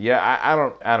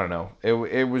don't know.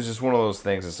 It was just one of those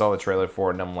things. I saw the trailer for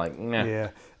it, and I'm like, nah.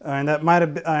 Yeah, and that might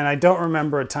have been, and I don't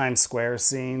remember a Times Square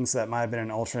scene, so that might have been an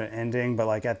alternate ending. But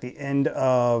like at the end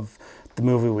of the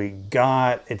movie we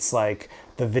got, it's like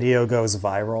the video goes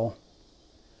viral.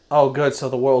 Oh, good. So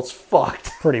the world's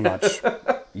fucked. Pretty much.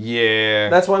 Yeah.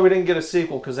 That's why we didn't get a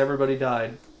sequel, because everybody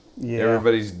died. Yeah.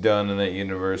 Everybody's done in that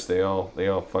universe. They all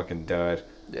fucking died.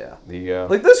 Yeah.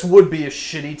 Like, this would be a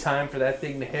shitty time for that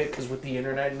thing to hit, because with the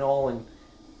internet and all, and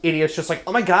idiots just like,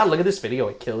 oh my god, look at this video,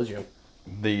 it kills you.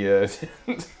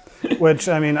 Which,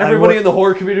 I mean... Everybody in the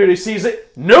horror community sees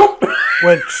it. Nope!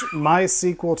 Which, my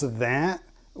sequel to that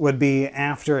would be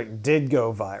after it did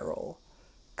go viral.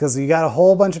 Because you got a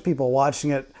whole bunch of people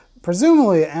watching it,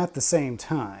 presumably at the same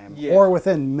time, or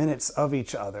within minutes of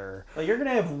each other. Like, you're going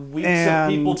to have weeks of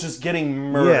people just getting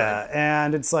murdered. Yeah,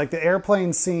 and it's like the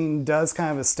airplane scene does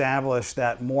kind of establish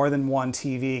that more than one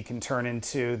TV can turn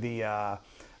into the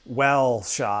well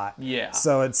shot. Yeah.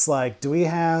 So it's like, do we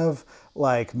have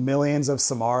like millions of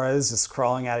Samaras just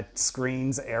crawling out of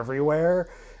screens everywhere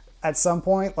at some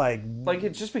point? Like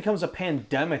it just becomes a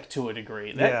pandemic to a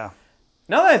degree. Yeah.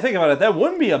 Now that I think about it, that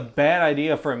wouldn't be a bad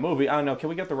idea for a movie. I don't know. Can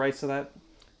we get the rights to that?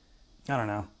 I don't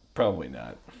know. Probably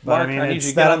not. But But Mark, I need you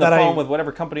to get on the phone with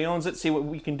whatever company owns it, see what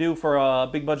we can do for a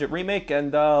big budget remake,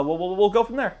 and we'll go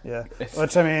from there. Yeah.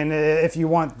 Which, I mean, if you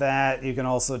want that, you can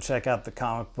also check out the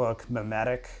comic book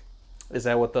Memetic. Is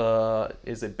that what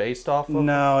is it based off of?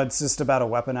 No, it's just about a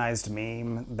weaponized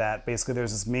meme that basically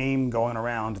there's this meme going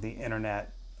around the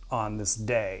internet on this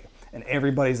day, and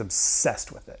everybody's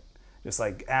obsessed with it. Just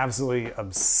like absolutely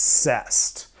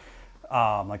obsessed,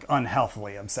 like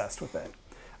unhealthily obsessed with it.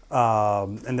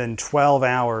 And then 12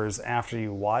 hours after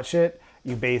you watch it,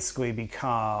 you basically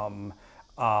become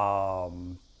not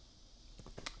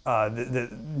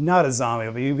a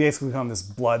zombie, but you basically become this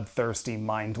bloodthirsty,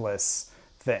 mindless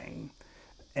thing.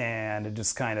 And it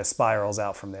just kind of spirals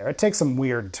out from there. It takes some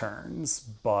weird turns,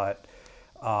 but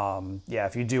yeah,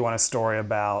 if you do want a story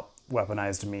about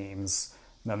weaponized memes,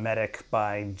 Memetic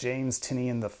by James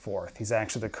Tynion IV. He's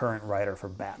actually the current writer for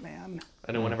Batman.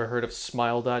 Anyone ever heard of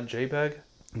Smile.jpg?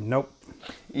 Nope.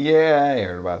 Yeah, I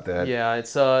heard about that. Yeah,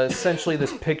 it's essentially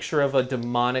this picture of a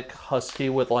demonic husky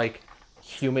with like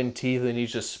human teeth, and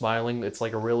he's just smiling. It's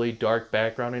like a really dark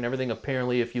background and everything.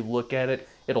 Apparently, if you look at it,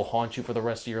 it'll haunt you for the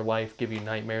rest of your life, give you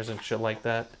nightmares and shit like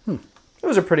that. It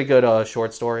was a pretty good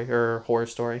short story or horror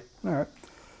story. All right.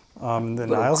 Then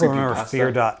Little I also remember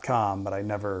creepypasta. Fear.com, but I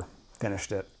never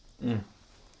finished it. And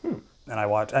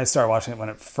I started watching it when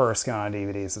it first came out on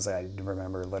DVDs, so I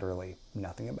remember literally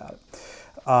nothing about it.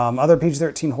 Other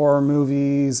PG-13 horror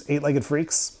movies, Eight-Legged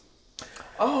Freaks.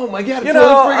 Oh my god, I You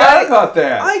totally know, forgot about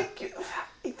that.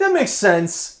 That makes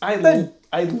sense. I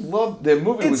love the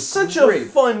movie. It's was such great. a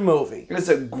fun movie. It's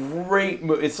a great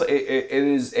movie. It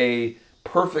is a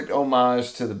perfect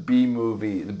homage to the B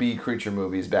movie, the B creature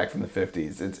movies back from the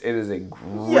 50s. It is a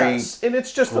great, Yes, and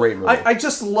it's just great movie. I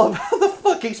just love how the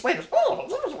fucking spiders.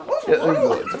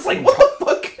 It's like what the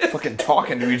fuck? fucking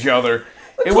talking to each other.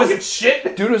 It Fucking was shit.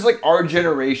 dude. It was like our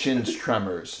generation's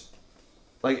Tremors.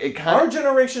 Like it Our kind of.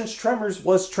 generation's Tremors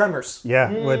was Tremors.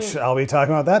 Yeah, which I'll be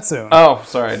talking about that soon. Oh,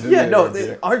 sorry. I didn't Yeah, no, interrupt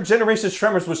you. our generation's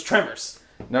Tremors was Tremors.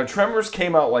 Now Tremors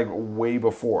came out like way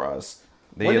before us.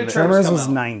 When did Tremors come was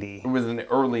out? 90, It was in the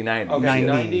early 90s. Okay, 90.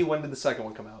 90. When did the second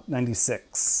one come out?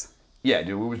 96. Yeah,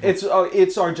 dude. It was.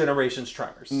 It's our generation's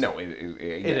Tremors. no, it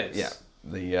is. Yeah.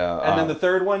 The And then the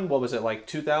third one, what was it, like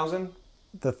 2000?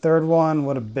 The third one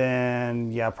would have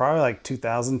been, probably like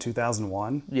 2000,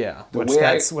 2001. Yeah. Which way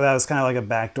that was kind of like a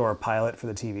backdoor pilot for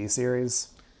the TV series.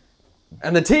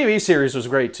 And the TV series was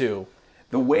great too.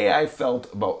 The way I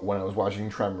felt about when I was watching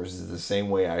Tremors is the same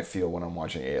way I feel when I'm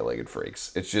watching Eight-Legged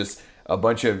Freaks. It's just a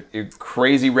bunch of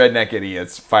crazy redneck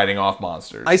idiots fighting off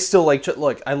monsters. I still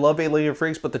look, I love Alien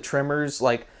Freaks, but the Tremors,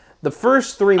 like, the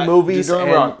first three movies. Don't get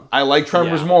me wrong, I like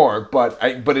Tremors Yeah. more, but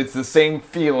it's the same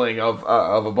feeling of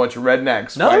a bunch of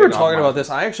rednecks. Now that fighting we're off talking about monsters. this,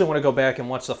 I actually want to go back and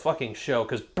watch the fucking show,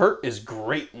 because Bert is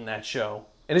great in that show.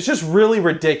 And it's just really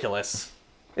ridiculous.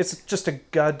 It's just a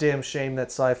goddamn shame that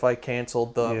Sci-Fi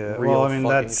canceled the real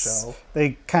fucking show.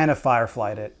 They kind of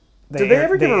fireflied it. Did they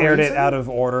ever give a aired it reason? out of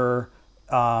order.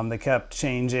 They kept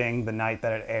changing the night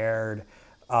that it aired.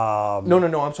 No,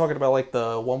 I'm talking about like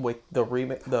the one with the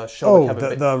remake, the show. with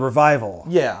Kevin The revival.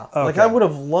 Yeah, like Okay. I would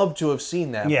have loved to have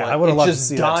seen that. Yeah, but I would have it loved to just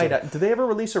see that died. too. Did they ever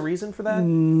release a reason for that?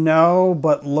 No,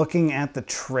 but looking at the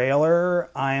trailer,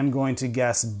 I am going to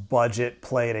guess budget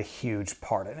played a huge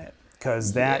part in it.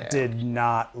 Because that did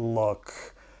not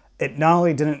look... It not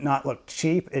only didn't not look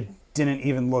cheap, it didn't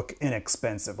even look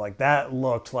inexpensive. Like, that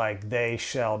looked like they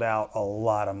shelled out a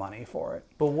lot of money for it.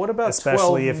 But what about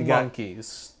Especially 12 if you got-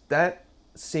 Monkeys? That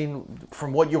seemed,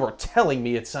 from what you were telling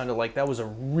me, it sounded like that was a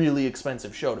really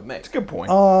expensive show to make. Good point.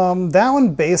 That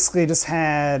one basically just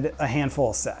had a handful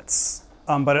of sets.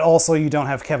 But also you don't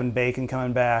have Kevin Bacon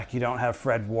coming back. You don't have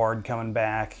Fred Ward coming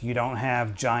back. You don't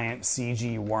have giant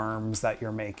CG worms that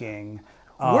you're making.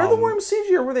 Were the worms CG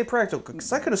or were they practical?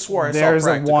 Because I could have swore I saw There's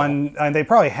a practical. one, and they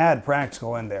probably had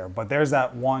practical in there, but there's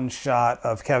that one shot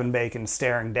of Kevin Bacon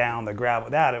staring down the grab.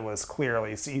 That it was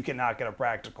clearly, so you cannot get a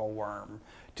practical worm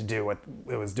to do what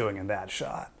it was doing in that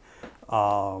shot.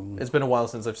 It's been a while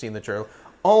since I've seen the trailer.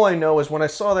 All I know is when I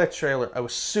saw that trailer, I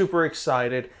was super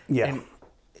excited. Yeah. And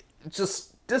just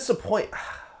disappointed.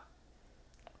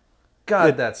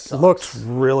 God, that sucks. Looked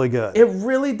really good. It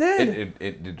really did.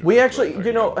 It did. We really actually, good.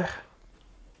 you know,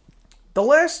 the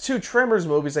last two Tremors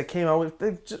movies that came out,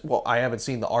 they've just, well, I haven't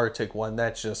seen the Arctic one.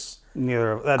 That's just,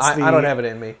 Neither. That's I don't have it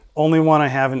in me. only one I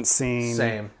haven't seen.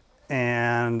 Same.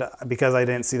 And because I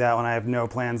didn't see that one, I have no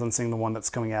plans on seeing the one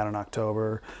that's coming out in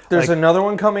October. There's Like, another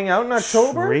one coming out in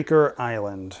October? Shrieker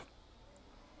Island,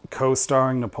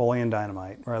 co-starring Napoleon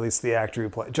Dynamite, or at least the actor who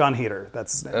played John Heater.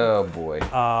 That's his name. Oh boy.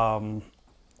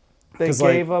 They 'cause,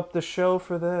 like- gave up the show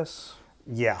for this.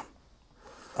 Yeah.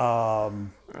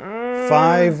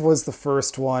 5 was the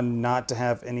first one not to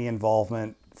have any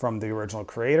involvement from the original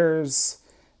creators.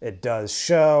 It does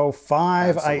show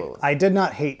 5. Absolutely. I did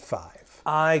not hate 5.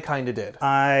 I kind of did.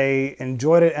 I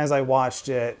enjoyed it as I watched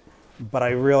it, but I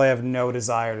really have no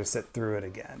desire to sit through it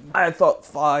again. I thought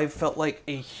 5 felt like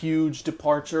a huge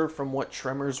departure from what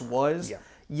Tremors was. Yeah.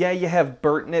 Yeah, you have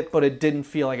Bert in it, but it didn't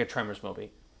feel like a Tremors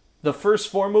movie. The first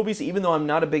 4 movies, even though I'm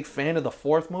not a big fan of the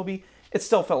 4th movie, it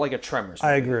still felt like a Tremors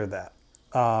movie. I agree with that.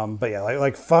 But yeah,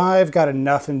 like 5 got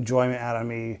enough enjoyment out of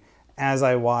me as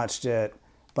I watched it,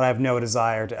 but I have no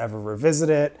desire to ever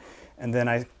revisit it. And then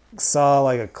I saw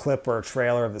like a clip or a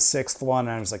trailer of the 6th one,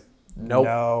 and I was like, Nope.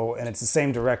 no. And it's the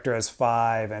same director as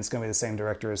 5, and it's going to be the same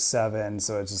director as 7.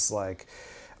 So it's just like,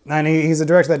 and he's a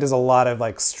director that does a lot of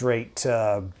like straight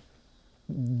to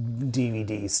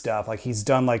DVD stuff. Like he's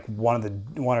done like one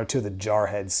or two of the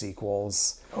Jarhead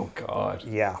sequels. Oh god.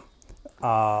 Yeah.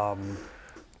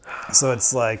 So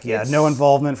it's like, no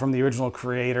involvement from the original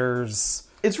creators.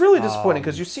 It's really disappointing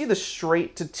because you see the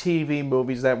straight-to-TV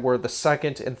movies that were the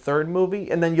second and third movie,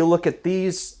 and then you look at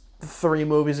these 3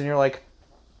 movies and you're like,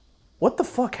 what the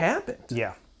fuck happened?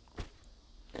 Yeah.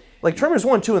 Like, Tremors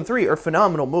 1, 2, and 3 are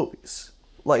phenomenal movies.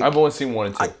 Like, I've only seen 1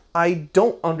 and 2. I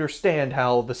don't understand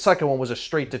how the second one was a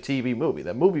straight-to-TV movie.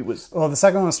 That movie was... Well, the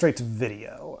second one was straight to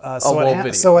video.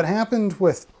 Video. So what happened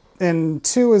with, and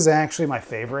 2 is actually my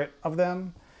favorite of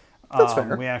them. That's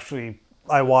fair.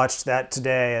 I watched that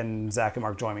today, and Zach and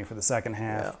Mark joined me for the second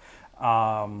half.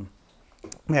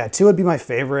 2 would be my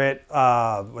favorite,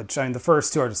 which, I mean, the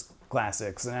first 2 are just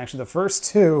classics. And actually, the first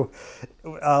 2,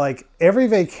 like, every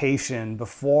vacation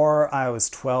before I was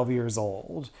 12 years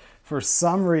old, for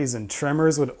some reason,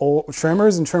 Tremors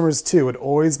and Tremors 2 would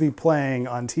always be playing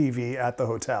on TV at the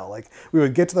hotel. Like, we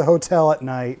would get to the hotel at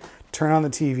night, turn on the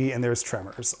TV, and there's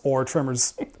Tremors, or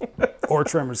Tremors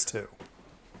 2.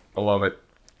 I love it.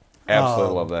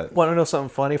 Absolutely love that. Want to know something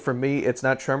funny? For me, it's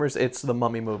not Tremors. It's the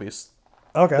Mummy movies.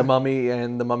 Okay. The Mummy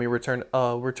and the Mummy Return.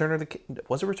 Return of the King.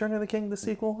 Was it Return of the King? The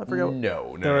sequel? I forgot.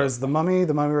 No. There was The Mummy,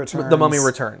 The Mummy Returns. The Mummy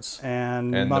Returns.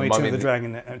 And And Mummy, the Tomb Mummy- of the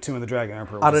Dragon, Tomb of the Dragon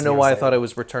Emperor. I don't know why I thought it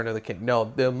was Return of the King.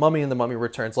 No, the Mummy and the Mummy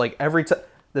Returns. Like every time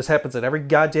this happens at every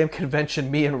goddamn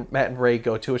convention me and Matt and Ray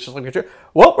go to, it's just like,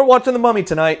 well, we're watching the Mummy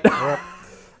tonight.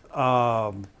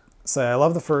 So I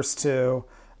love the first two.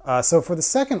 So for the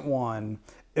second one,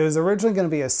 it was originally going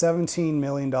to be a $17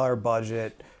 million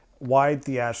budget, wide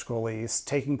theatrical release,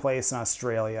 taking place in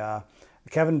Australia.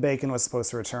 Kevin Bacon was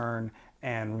supposed to return,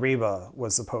 and Reba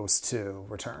was supposed to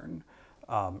return.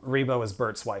 Reba was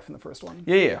Bert's wife in the first one.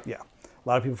 Yeah. Yeah. A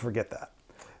lot of people forget that.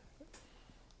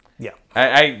 Yeah.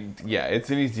 Yeah, it's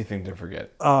an easy thing to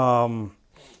forget.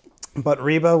 But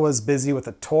Reba was busy with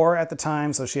a tour at the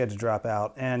time, so she had to drop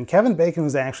out. And Kevin Bacon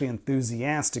was actually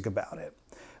enthusiastic about it.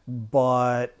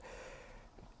 But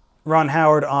Ron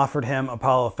Howard offered him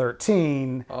Apollo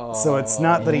 13, so it's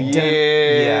not that he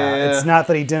didn't. Yeah, it's not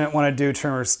that he didn't want to do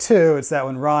Tremors 2. It's that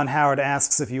when Ron Howard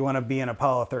asks if you want to be in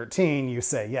Apollo 13, you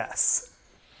say yes.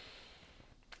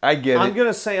 I get I'm it. going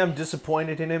to say I'm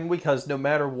disappointed in him because no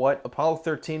matter what, Apollo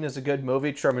 13 is a good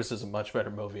movie. Tremors is a much better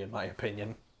movie, in my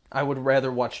opinion. I would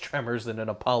rather watch Tremors than an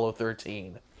Apollo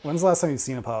 13. When's the last time you've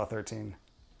seen Apollo 13?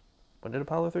 When did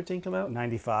Apollo 13 come out?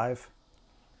 95.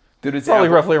 Dude, it's Probably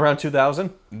roughly around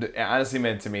 2000. Honestly,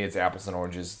 man, to me, it's apples and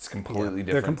oranges. It's completely They're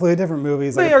different. completely different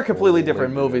movies. They Like, are completely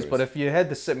different Totally movies, different. but if you had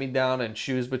to sit me down and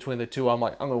choose between the two, I'm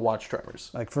like, I'm going to watch Tremors.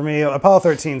 like for me, Apollo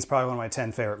 13 is probably one of my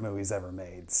 10 favorite movies ever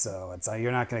made. So it's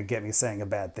you're not going to get me saying a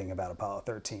bad thing about Apollo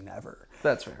 13 ever.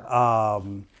 That's fair.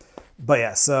 But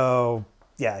yeah, so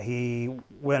yeah, he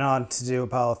went on to do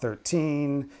Apollo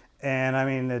 13, and I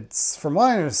mean, it's from what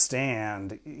I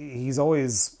understand, he's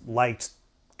always liked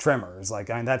Tremors.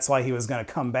 Like, I mean, that's why he was going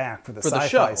to come back for the For the sci-fi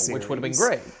show, series, which would have been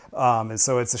great. And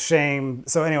so it's a shame.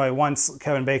 So anyway, once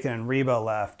Kevin Bacon and Reba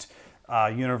left,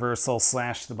 Universal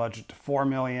slashed the budget to $4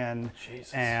 million,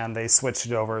 and they switched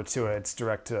it over to its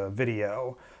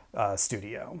direct-to-video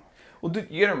studio. Well, dude,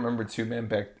 you gotta remember too, man.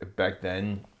 Back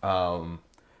then,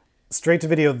 Straight to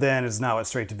video then is not what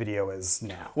straight to video is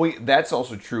now. well, that's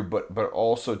also true. But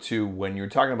also too, when you're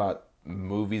talking about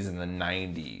movies in the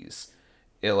 '90s,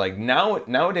 it like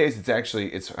nowadays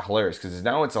it's hilarious because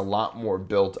now it's a lot more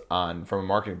built on, from a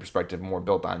marketing perspective, more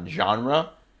built on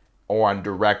genre or on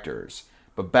directors.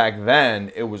 But back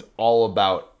then, it was all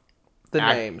about The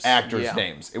names. actors' Yeah.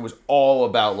 names. It was all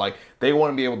about, like, they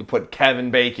want to be able to put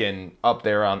Kevin Bacon up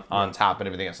there on top and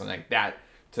everything else, and like that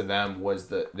to them was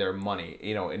their money,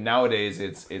 you know. And nowadays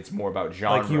it's more about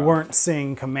genre. Like you weren't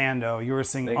seeing Commando, you were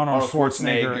seeing Like Arnold Arnold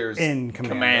Schwarzenegger in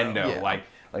Commando. Yeah.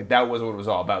 Like that was what it was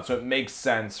all about. So it makes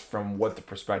sense from what the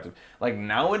perspective. Like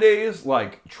nowadays,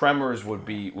 like Tremors would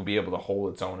be able to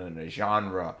hold its own in a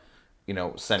genre, you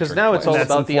know, centric. Because now it's all place.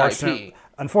 about the unfortunate- IP.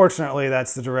 Unfortunately,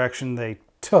 that's the direction they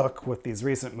took with these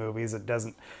recent movies. It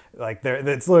doesn't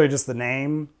it's literally just the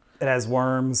name. It has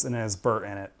worms and it has Bert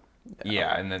in it.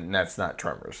 Yeah, and then that's not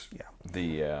Tremors. Yeah.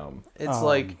 The It's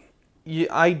like,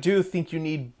 I do think you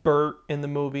need Bert in the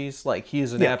movies. Like,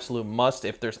 he's an Yeah. absolute must.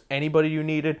 If there's anybody you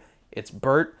needed, it's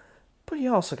Bert. But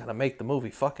you also got to make the movie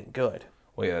fucking good.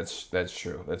 well, yeah, that's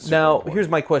true. That's super Now, important. here's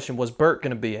my question. Was Bert going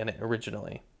to be in it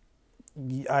originally?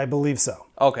 I believe so.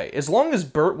 Okay, as long as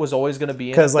Bert was always going to be in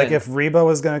it. Because like then- if Reba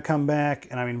was going to come back,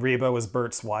 and I mean Reba was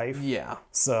Bert's wife. Yeah.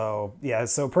 So yeah,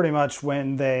 so pretty much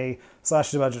when they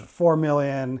slashed the budget to $4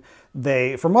 million,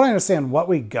 from what I understand, what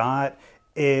we got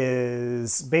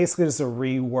is basically just a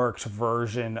reworked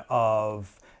version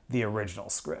of the original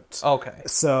script. Okay.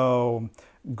 So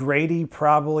Grady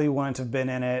probably wouldn't have been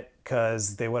in it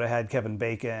because they would have had Kevin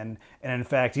Bacon. And in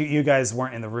fact, you guys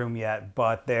weren't in the room yet,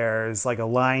 but there's like a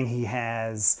line he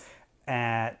has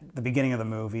at the beginning of the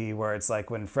movie where it's like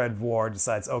when Fred Ward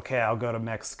decides, okay, I'll go to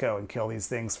Mexico and kill these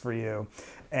things for you.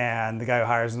 And the guy who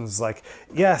hires him is like,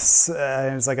 yes.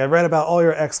 And it's like, I read about all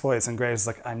your exploits. And Grady's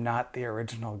like, I'm not the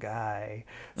original guy.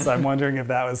 So I'm wondering if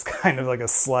that was kind of like a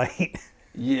slight.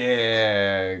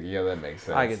 yeah, that makes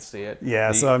sense. I can see it.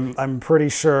 Yeah, so I'm pretty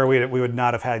sure we would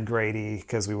not have had Grady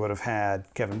because we would have had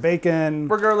Kevin Bacon.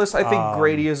 Regardless, I think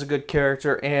Grady is a good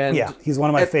character. And Yeah, he's one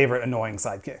of my favorite annoying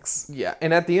sidekicks. Yeah,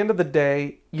 and at the end of the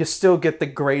day, you still get the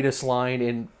greatest line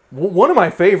in one of my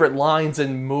favorite lines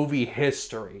in movie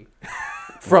history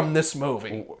from this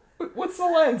movie. What's the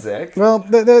line, Zach? Well,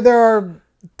 there are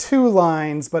two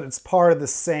lines, but it's part of the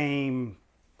same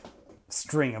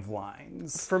string of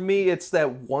lines. For me, it's that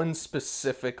one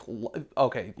specific.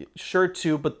 Okay, sure,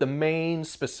 two, but the main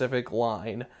specific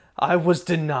line. I was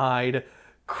denied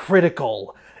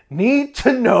critical. Need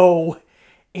to know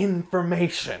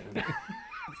information.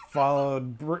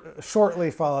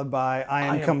 Shortly followed by, I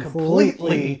am am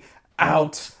completely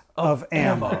out of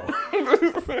ammo.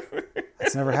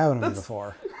 It's never happened to me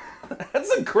before.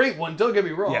 That's a great one, don't get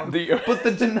me wrong. Yeah. But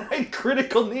the denied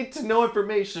critical need to know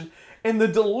information and the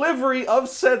delivery of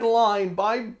said line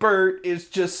by Bert is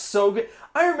just so good.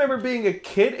 I remember being a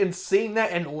kid and seeing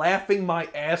that and laughing my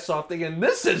ass off thinking,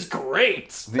 this is great.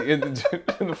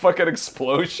 The fucking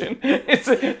explosion. Is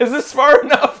this far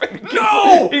enough? And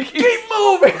No! Keep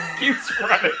moving! Keeps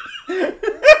running.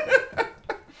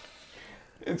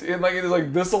 It's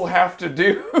like this will have to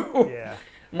do. Yeah.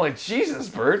 I'm like, Jesus,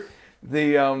 Bert.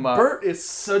 Bert is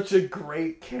such a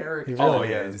great character. Oh really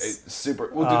yeah, is. it's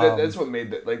super. Well, dude, that's what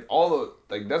made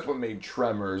that's what made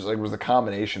Tremors was the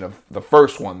combination of the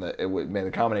first one made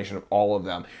the combination of all of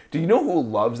them. Do you know who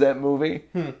loves that movie?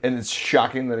 And it's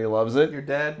shocking that he loves it. Your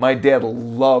dad? My dad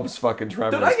loves fucking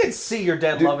Tremors. Dude, I can see your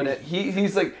dad Dude, loving it.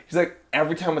 He's like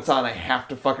every time it's on, I have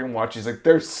to fucking watch. He's like,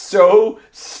 they're so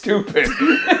stupid.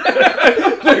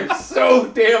 They're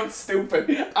so damn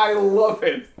stupid. I love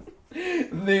it. My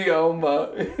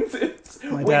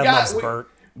dad loves Bert.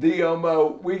 We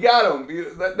got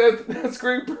him. That's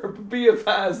great. Be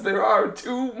advised, there are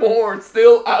 2 more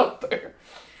still out there.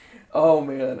 Oh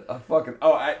man, I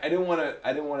didn't want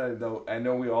to though. I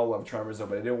know we all love Tremors though,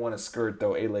 but I didn't want to skirt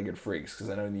though Eight-Legged Freaks because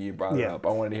I know you brought it up. I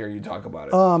wanted to hear you talk about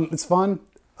it. It's fun.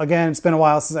 Again, it's been a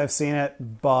while since I've seen it,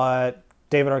 but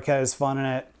David Arquette is fun in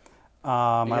it.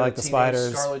 I like the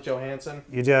spiders. Scarlett Johansson.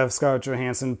 You do have Scarlett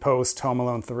Johansson post Home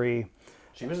Alone 3.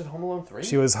 She was in Home Alone 3?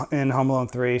 She was in Home Alone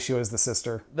 3. She was the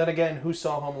sister. Then again, who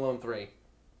saw Home Alone 3?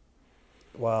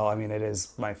 Well, I mean, it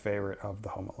is my favorite of the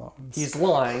Home Alones. He's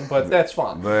lying, but that's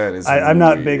fine. That is I'm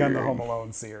not weird. big on the Home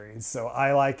Alone series, so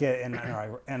I like it in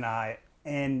an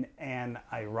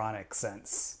ironic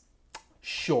sense.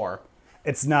 Sure.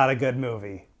 It's not a good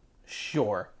movie.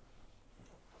 Sure.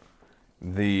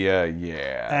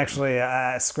 Actually,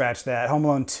 scratch that. Home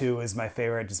Alone 2 is my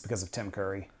favorite just because of Tim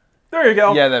Curry. There you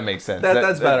go. Yeah, that makes sense.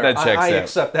 That's better. That checks I out.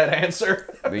 accept that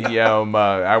answer.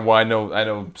 I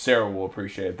know Sarah will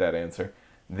appreciate that ansr.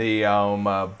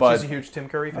 But She's a huge Tim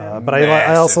Curry fan. But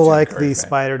I also Tim like Curry the fan.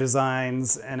 spider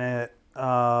designs in it.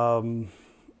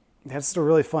 It's just a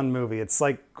really fun movie. It's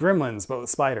like Gremlins, but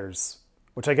with spiders,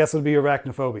 which I guess would be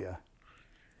arachnophobia.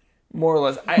 more or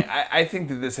less, I think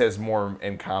that this has more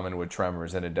in common with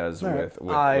Tremors than it does with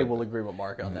I will agree with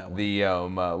Mark on that one. the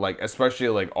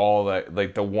especially all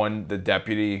the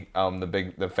deputy,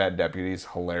 the fat deputy's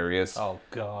hilarious. Oh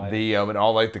god. And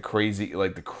all the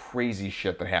crazy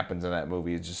shit that happens in that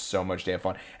movie is just so much damn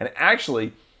fun. And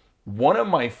actually, one of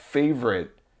my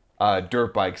favorite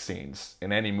dirt bike scenes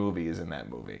in any movie is in that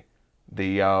movie.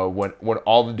 When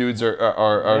all the dudes are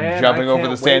Man, jumping over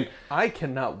the sand. I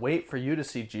cannot wait for you to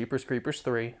see Jeepers Creepers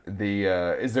 3.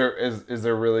 Is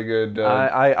there really good?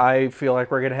 I feel like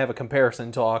we're gonna have a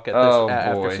comparison talk at this,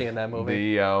 after seeing that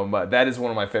movie. That is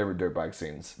one of my favorite dirt bike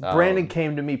scenes. Brandon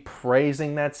came to me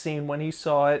praising that scene when he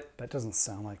saw it. That doesn't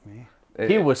sound like me.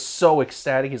 He was so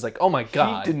ecstatic. He's like, "Oh my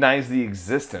god!" He denies the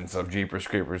existence of Jeepers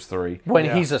Creepers 3.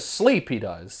 When he's asleep, he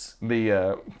does.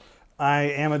 I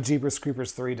am a Jeepers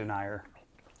Creepers 3 denier.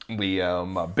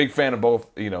 A big fan of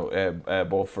both,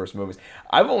 both first movies.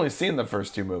 I've only seen the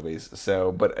first 2 movies,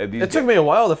 so It took me a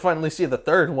while to finally see the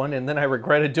third one, and then I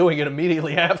regretted doing it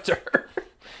immediately after.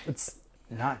 It's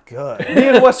not good. Me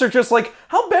and Wes are just like,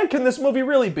 how bad can this movie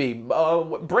really be?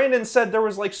 Brandon said there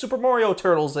was like Super Mario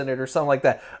Turtles in it or something like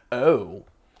that. Oh,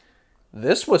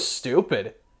 this was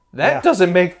stupid. That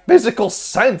doesn't make physical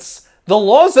sense. The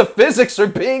laws of physics are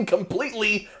being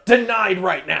completely denied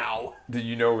right now. Did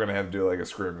you know we're gonna have to do a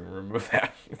screaming room with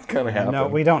that? It's gonna happen. No,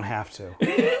 we don't have to.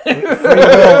 Free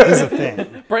will is a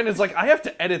thing. Brandon's like, I have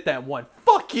to edit that one.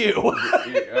 Fuck you.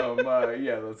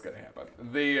 Yeah, that's gonna happen.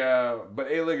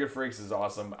 But Eight-Legged Freaks is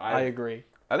awesome. I agree.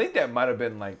 I think that might have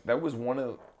been that was one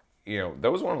of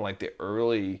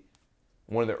the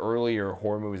earlier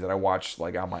horror movies that I watched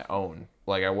on my own.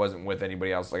 I wasn't with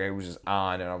anybody else. I was just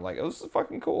on, and I'm like, oh, this is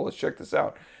fucking cool. Let's check this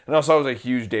out. And also, I was a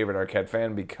huge David Arquette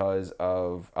fan because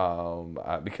of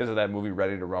that movie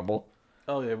Ready to Rumble.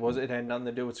 Oh, it had nothing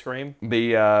to do with Scream?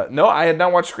 No, I had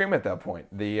not watched Scream at that point.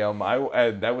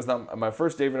 That was not my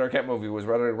first David Arquette movie. Was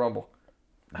Ready to Rumble.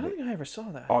 I don't think I ever saw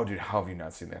that. Oh, dude, how have you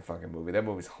not seen that fucking movie? That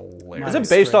movie's hilarious. Is it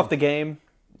based off the game?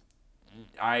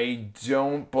 I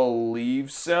don't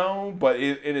believe so, but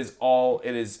it is all.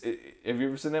 Have you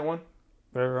ever seen that one?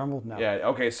 Ready to Rumble? No. Yeah.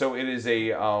 Okay. So it is a.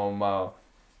 Hold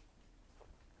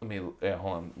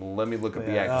on. Let me look at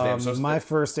the actor's name. So my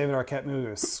first David Arquette movie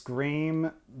was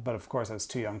Scream, but of course I was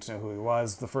too young to know who he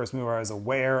was. The first movie I was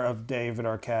aware of David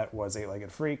Arquette was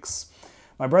Eight-Legged Freaks.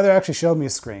 My brother actually showed me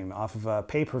Scream off of a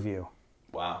pay-per-view.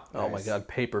 Wow. Oh my god,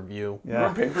 pay-per-view. Yeah.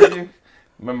 Remember pay-per-view?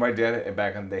 Remember my dad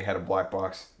back when they had a black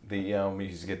box. We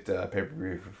used to get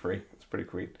pay-per-view for free. It's pretty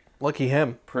sweet. Lucky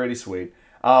him. Pretty sweet.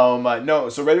 No,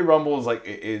 so Ready to Rumble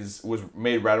was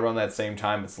made right around that same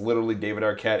time. It's literally David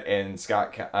Arquette and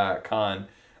Scott Kahn,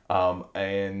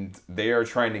 and they are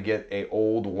trying to get a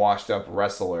old washed up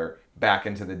wrestler back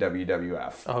into the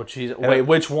WWF. Oh jeez. Wait,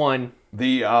 which one?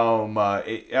 The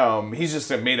he's just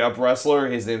a made up wrestler.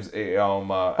 His name's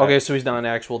Okay, so he's not an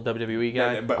actual WWE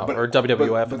guy, or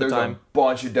WWF but at the time. There's a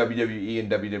bunch of WWE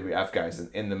and WWF guys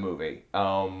in the movie.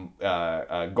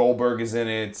 Goldberg is in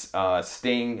it.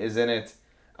 Sting is in it.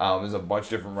 There's a bunch of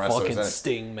different wrestlers. Fucking in it.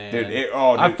 Sting, man. Dude,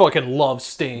 I fucking love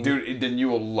Sting. Dude, then you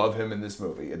will love him in this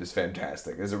movie. It is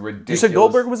fantastic. It's a ridiculous. You said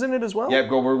Goldberg was in it as well? Yeah,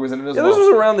 Goldberg was in it as Yeah, well. this was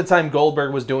around the time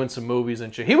Goldberg was doing some movies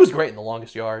and shit. He was great in The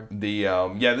Longest Yard.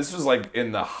 This was like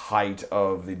in the height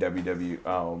of the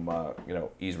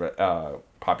E's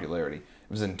popularity. It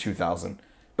was in 2000.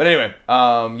 But anyway,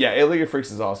 League of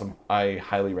Freaks is awesome. I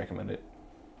highly recommend it.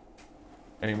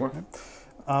 Any more?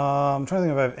 I'm trying to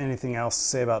think if I have anything else to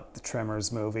say about the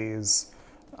Tremors movies.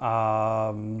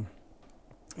 I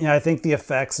think the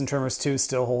effects in Tremors 2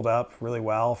 still hold up really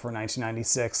well for a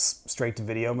 1996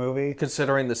 straight-to-video movie.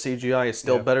 Considering the CGI is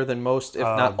still better than most, if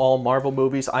not all Marvel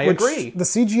movies, I agree. The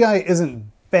CGI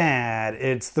isn't bad.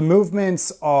 It's the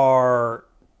movements are...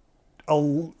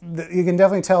 you can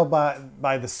definitely tell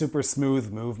by the super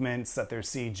smooth movements that they're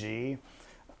CG.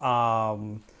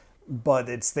 But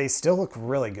they still look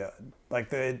really good.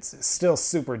 Like, it's still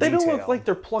super They detailed. don't look like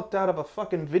they're plucked out of a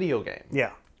fucking video game.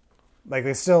 Yeah. Like,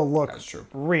 they still look That's true.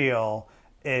 real.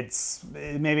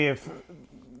 Maybe if...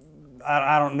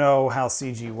 I don't know how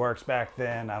CG worked back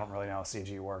then. I don't really know how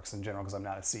CG works in general because I'm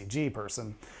not a CG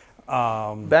person.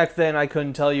 Back then, I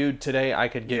couldn't tell you. Today, I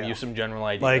could give you some general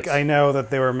ideas. Like, I know that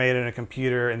they were made in a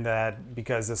computer and that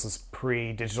because this was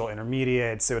pre-digital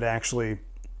intermediates, they would actually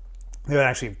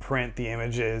print the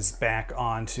images back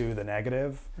onto the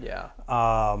negative. Yeah.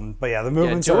 But yeah, the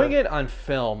movements doing it on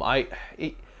film,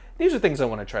 these are things I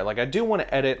want to try. Like, I do want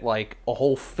to edit, like, a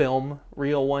whole film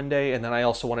reel one day, and then I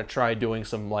also want to try doing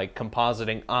some, like,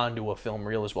 compositing onto a film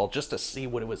reel as well, just to see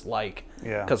what it was like.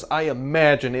 Yeah. Because I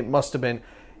imagine it must have been...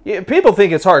 Yeah, people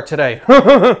think it's hard today.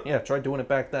 Yeah, try doing it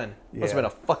back then. Must have been a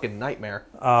fucking nightmare.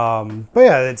 But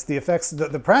yeah, it's the effects.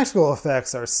 The practical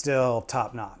effects are still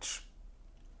top notch.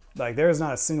 Like, there is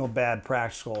not a single bad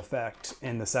practical effect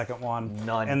in the second one.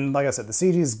 None. And like I said, the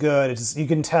CG is good. It's just, you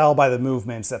can tell by the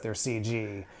movements that they're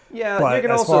CG. Yeah, But you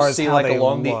can as also far as see, how like, they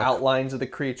along the look- outlines of the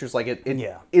creatures, like,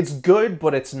 Yeah. it's good,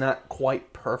 but it's not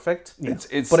quite perfect.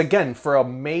 It's But again, for a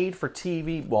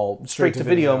made-for-TV,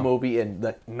 straight-to-video video. movie in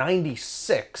the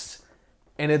 96,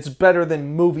 and it's better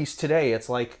than movies today, it's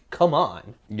like, come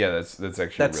on. yeah, that's actually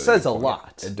That really says good a point.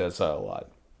 lot. It does say a lot.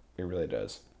 It really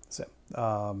does. So,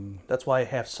 That's why I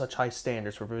have such high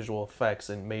standards for visual effects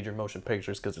in major motion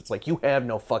pictures, because it's like, you have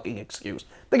no fucking excuse.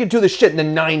 They could do this shit in the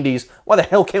 90s. Why the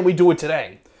hell can't we do it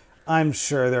today? I'm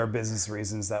sure there are business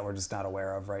reasons that we're just not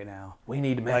aware of right now. We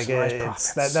need to Like, maximize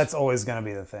profits. that's always going to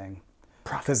be the thing.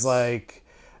 Profits. Because like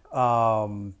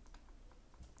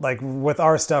with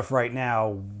our stuff right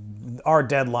now, our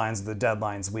deadlines are the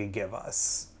deadlines we give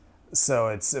us. So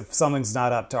it's, if something's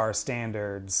not up to our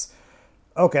standards,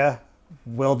 okay,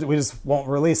 we just won't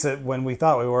release it when we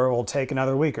thought we were. We'll take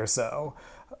another week or so.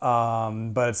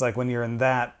 But it's like when you're in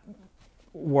that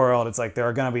world, it's like there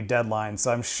are going to be deadlines.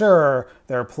 So I'm sure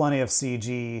there are plenty of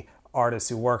CG artists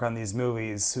who work on these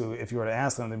movies who, if you were to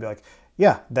ask them, they'd be like,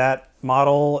 yeah, that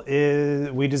model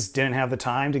we just didn't have the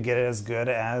time to get it as good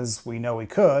as we know we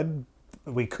could.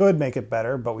 We could make it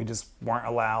better, but we just weren't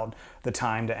allowed the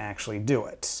time to actually do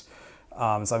it.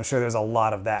 So I'm sure there's a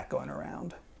lot of that going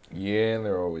around. Yeah,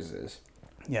 there always is.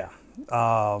 Yeah.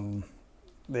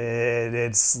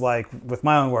 It's like with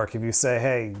my own work, if you say,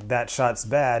 hey, that shot's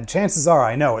bad, chances are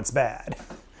I know it's bad.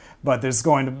 But there's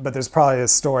probably a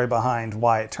story behind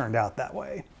why it turned out that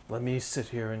way. Let me sit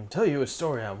here and tell you a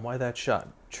story on why that shot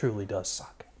truly does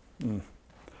suck.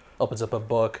 Opens up a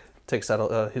book, takes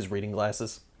out his reading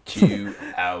glasses. 2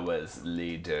 hours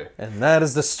later. And that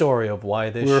is the story of why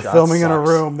this We were shot filming in a sucks.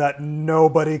 room that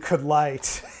nobody could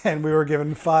light, and we were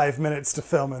given 5 minutes to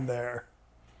film in there.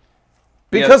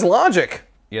 Because logic.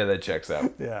 Yeah, that checks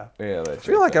out. Yeah. Yeah, that checks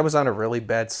I feel like out. I was on a really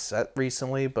bad set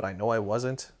recently, but I know I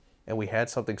wasn't. And we had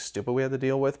something stupid we had to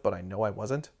deal with, but I know I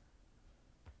wasn't.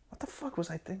 What the fuck was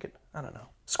I thinking? I don't know.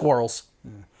 Squirrels.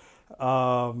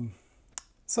 So,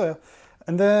 yeah.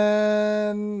 And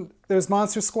then there's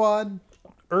Monster Squad,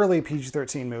 early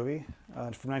PG-13 movie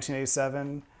from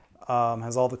 1987.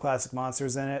 Has all the classic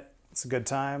monsters in it. It's a good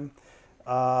time.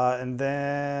 And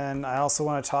then I also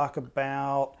want to talk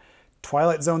about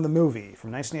Twilight Zone the movie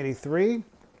from 1983,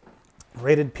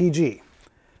 rated PG.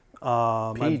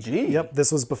 PG? Yep,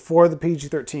 this was before the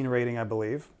PG-13 rating, I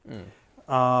believe.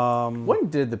 When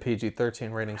did the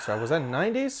PG-13 rating start? Was that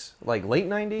 90s? Like late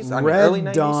 90s? Red early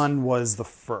 90s? Dawn was the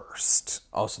first.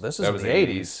 Oh, so this is That was the the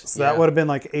 80s. 80s. So that would have been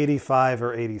like 85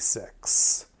 or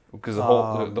 86. Because the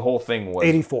whole thing was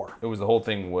 84. It was the whole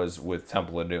thing was with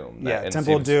Temple of Doom. Yeah, and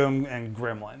Temple of Steven- Doom and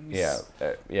Gremlins.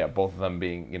 Yeah, both of them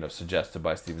being suggested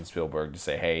by Steven Spielberg to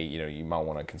say, hey, you might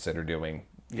want to consider doing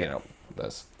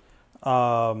this.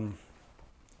 So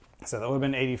that would have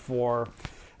been 84.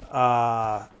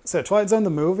 So Twilight Zone the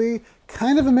movie,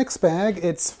 kind of a mixed bag.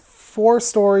 It's 4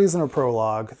 stories and a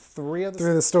prologue. Three of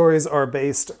the stories are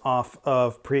based off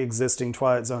of pre-existing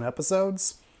Twilight Zone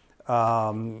episodes.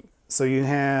 So you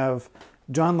have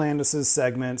John Landis's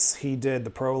segments. He did the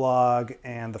prologue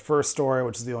and the first story,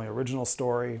 which is the only original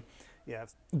story. Yeah,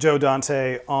 Joe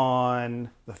Dante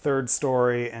on the third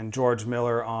story and George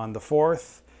Miller on the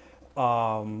fourth.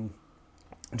 John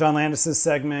Landis's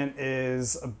segment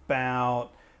is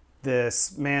about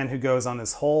this man who goes on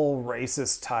this whole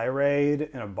racist tirade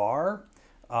in a bar.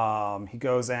 He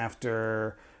goes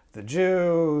after the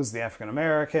Jews, the African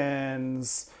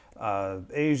Americans,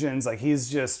 Asians. Like,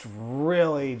 he's just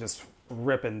really just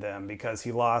ripping them because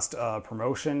he lost a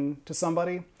promotion to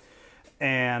somebody.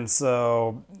 And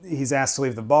so he's asked to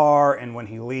leave the bar, and when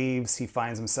he leaves, he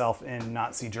finds himself in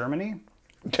Nazi Germany.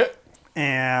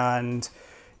 And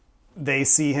they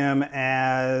see him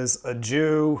as a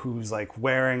Jew who's like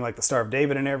wearing like the Star of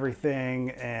David and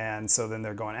everything. And so then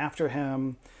they're going after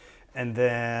him. And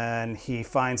then he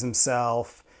finds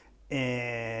himself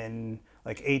in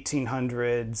like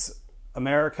 1800s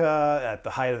America at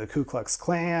the height of the Ku Klux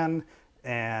Klan.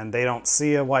 And they don't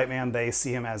see a white man, they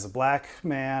see him as a black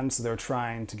man. So they're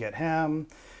trying to get him.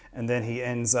 And then he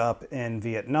ends up in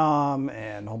Vietnam,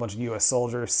 and a whole bunch of US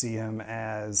soldiers see him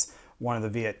as one of the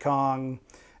Viet Cong.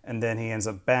 And then he ends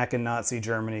up back in Nazi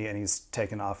Germany, and he's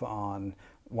taken off on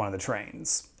one of the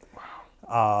trains.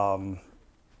 Wow.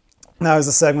 That was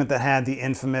a segment that had the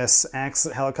infamous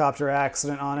helicopter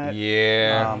accident on it.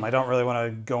 Yeah. I don't really want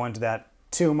to go into that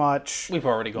too much. We've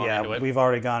already gone into it. We've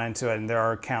already gone into it, and there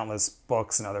are countless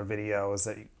books and other videos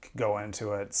that you can go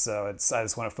into it. So I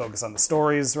just want to focus on the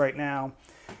stories right now.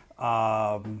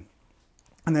 And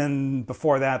then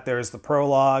before that, there's the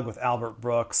prologue with Albert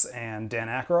Brooks and Dan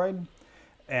Aykroyd.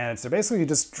 And they're basically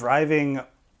just driving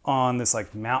on this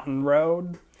like mountain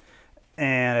road.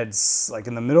 And it's like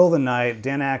in the middle of the night.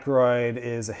 Dan Aykroyd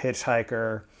is a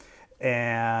hitchhiker.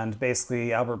 And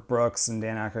basically Albert Brooks and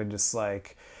Dan Aykroyd just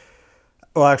like...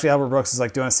 Well, actually, Albert Brooks is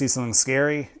like, do you want to see something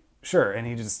scary? Sure. And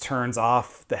he just turns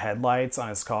off the headlights on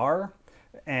his car.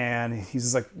 And he's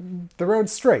just like, the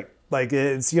road's straight. Like,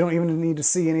 you don't even need to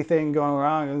see anything going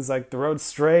wrong. It's like, the road's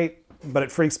straight, but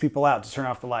it freaks people out to turn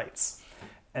off the lights.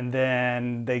 And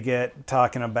then they get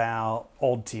talking about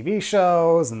old TV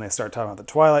shows, and they start talking about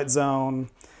the Twilight Zone.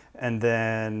 And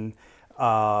then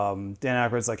Dan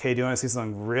Aykroyd's like, hey, do you want to see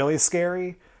something really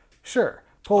scary? Sure.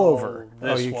 Pull over.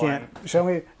 Oh, you can't show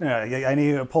me? No, I need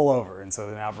you to pull over. And so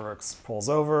then Albert Brooks pulls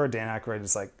over. Dan Aykroyd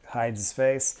just like hides his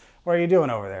face. What are you doing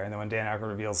over there? And then when Dan Aykroyd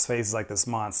reveals his face, is like this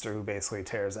monster who basically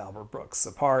tears Albert Brooks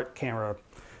apart. Camera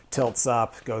tilts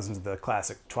up, goes into the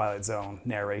classic Twilight Zone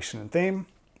narration and theme.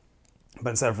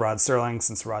 But instead of Rod Serling,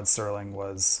 since Rod Serling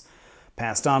was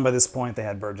passed on by this point, they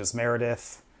had Burgess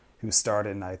Meredith, who starred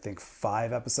in, I think,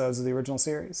 5 episodes of the original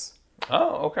series.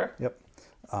 Oh, okay. Yep.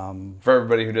 For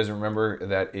everybody who doesn't remember,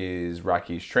 that is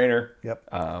Rocky's trainer. Yep.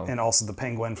 And also the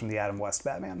Penguin from the Adam West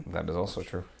Batman. That is also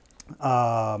true.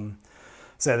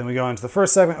 So then we go into the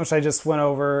first segment, which I just went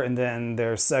over, and then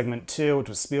there's segment 2, which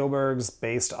was Spielberg's,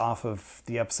 based off of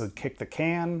the episode Kick the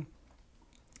Can.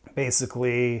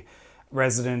 Basically,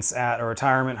 residents at a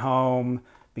retirement home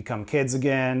become kids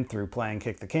again through playing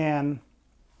Kick the Can.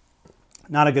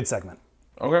 Not a good segment.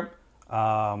 Okay.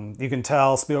 You can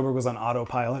tell Spielberg was on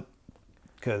autopilot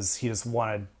because he just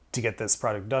wanted to get this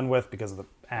project done with because of the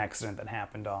accident that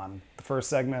happened on the first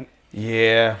segment.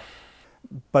 Yeah.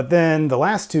 But then the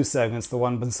last 2 segments, the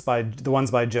ones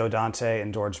by Joe Dante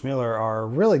and George Miller, are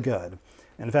really good.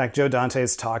 In fact, Joe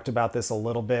Dante's talked about this a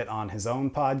little bit on his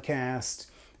own podcast,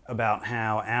 about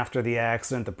how after the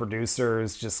accident, the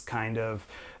producers just kind of,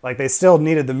 like, they still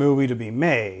needed the movie to be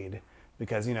made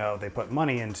because, they put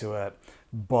money into it,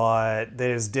 but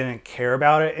they just didn't care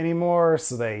about it anymore,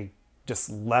 so they just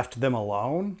left them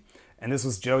alone. And this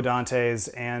was Joe Dante's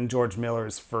and George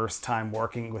Miller's first time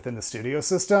working within the studio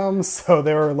system, so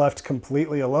they were left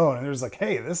completely alone. And they're just like,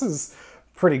 hey, this is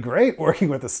pretty great working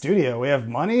with the studio. We have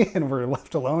money and we're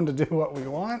left alone to do what we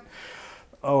want.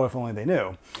 Oh, if only they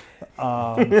knew.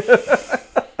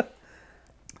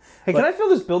 Hey, can I fill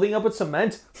this building up with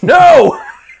cement? No!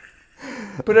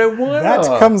 But I want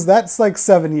That's like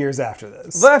 7 years after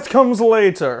this. That comes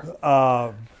later.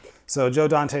 So Joe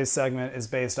Dante's segment is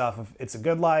based off of It's a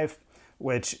Good Life,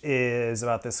 which is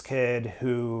about this kid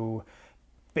who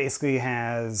basically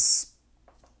has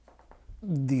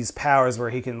these powers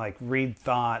where he can like read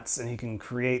thoughts and he can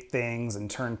create things and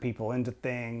turn people into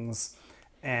things.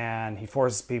 And he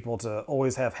forces people to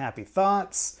always have happy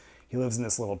thoughts. He lives in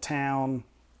this little town.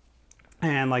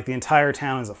 And like the entire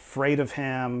town is afraid of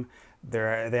him.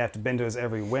 They have to bend to his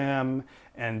every whim.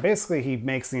 And basically he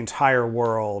makes the entire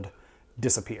world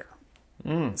disappear.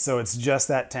 So it's just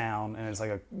that town, and it's like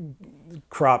a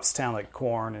crops town, like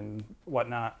corn and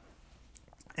whatnot.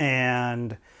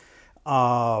 And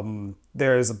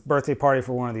there's a birthday party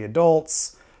for one of the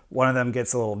adults. One of them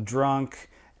gets a little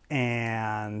drunk,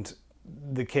 and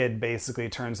the kid basically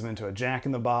turns him into a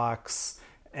jack-in-the-box,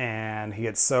 and he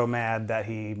gets so mad that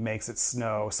he makes it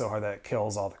snow so hard that it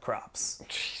kills all the crops.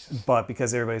 Jesus. But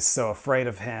because everybody's so afraid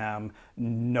of him,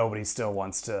 nobody still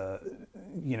wants to,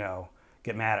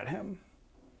 get mad at him.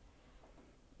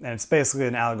 And it's basically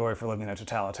an allegory for living in a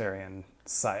totalitarian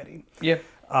society. Yeah.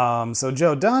 So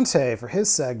Joe Dante, for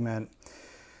his segment,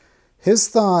 his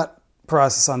thought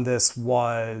process on this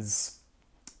was,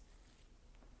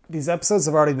 these episodes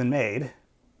have already been made.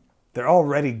 They're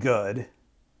already good.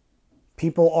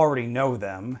 People already know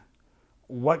them.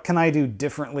 What can I do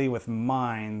differently with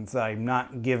mine that I'm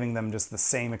not giving them just the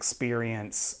same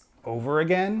experience over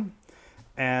again?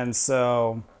 And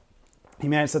so he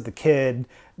managed that the kid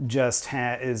just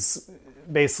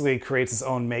basically creates his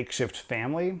own makeshift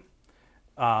family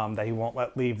that he won't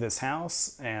let leave this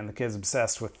house. And the kid's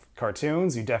obsessed with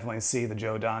cartoons. You definitely see the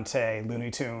Joe Dante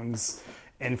Looney Tunes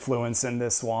influence in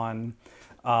this one.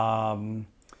 And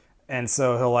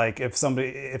so he'll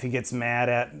if he gets mad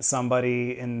at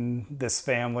somebody in this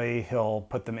family, he'll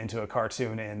put them into a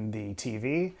cartoon in the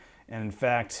TV. And in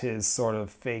fact, his sort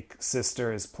of fake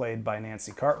sister is played by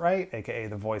Nancy Cartwright, aka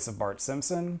the voice of Bart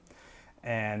Simpson.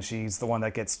 And she's the one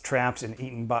that gets trapped in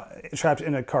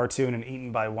a cartoon and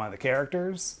eaten by one of the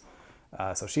characters.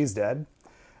 So she's dead.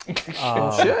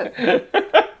 Shit.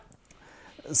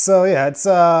 So yeah, it's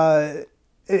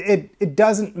it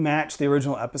doesn't match the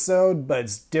original episode, but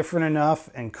it's different enough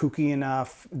and kooky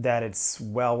enough that it's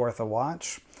well worth a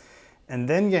watch. And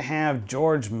then you have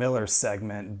George Miller's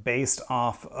segment based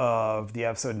off of the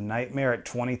episode Nightmare at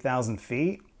 20,000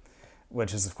 Feet,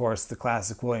 which is, of course, the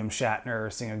classic William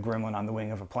Shatner seeing a gremlin on the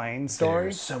wing of a plane story.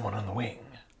 There's someone on the wing.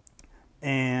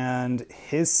 And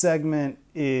his segment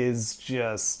is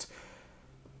just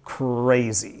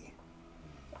crazy.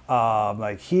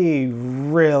 He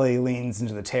really leans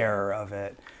into the terror of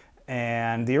it.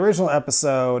 And the original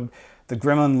episode, the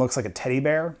gremlin looks like a teddy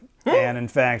bear. And in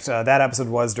fact, that episode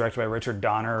was directed by Richard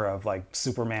Donner of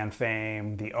Superman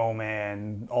fame, The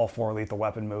Omen, all 4 Lethal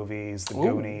Weapon movies, The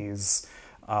Goonies.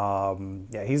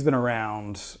 He's been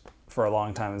around for a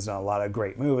long time. He's done a lot of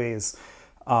great movies.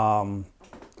 And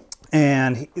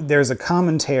there's a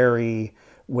commentary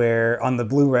where on the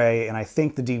Blu-ray, and I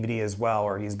think the DVD as well,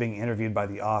 where he's being interviewed by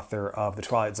the author of The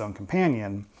Twilight Zone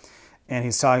Companion. And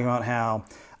he's talking about how,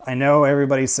 I know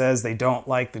everybody says they don't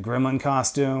like the gremlin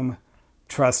costume.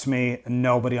 Trust me,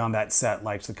 nobody on that set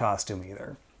liked the costume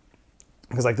either.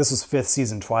 Because this was 5th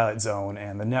season Twilight Zone,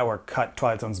 and the network cut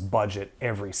Twilight Zone's budget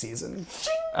every season.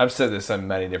 I've said this on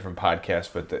many different podcasts,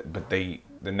 but the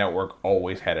network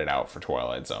always had it out for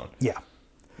Twilight Zone. Yeah.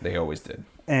 They always did.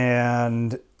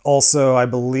 And also, I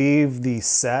believe the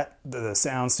set, the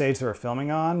soundstage they were filming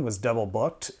on was double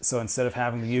booked. So instead of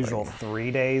having the usual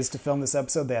 3 days to film this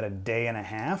episode, they had a day and a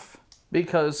half.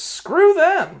 Because screw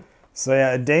them. So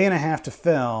yeah, a day and a half to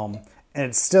film, and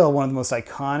it's still one of the most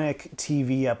iconic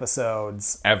TV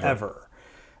episodes ever.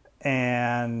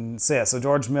 And so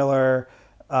George Miller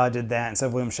did that. Instead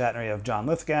of William Shatner, you have John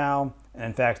Lithgow. And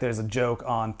in fact, there's a joke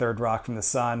on Third Rock from the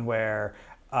Sun where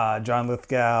John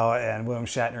Lithgow and William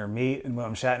Shatner meet, and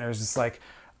William Shatner is just like,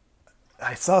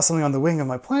 I saw something on the wing of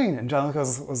my plane. And John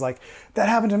Lithgow was like, that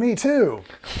happened to me too.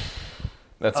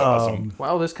 That's awesome.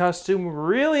 Wow, this costume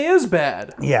really is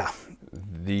bad. Yeah.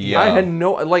 I had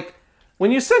no,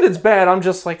 when you said it's bad, I'm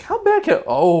just like, how bad can,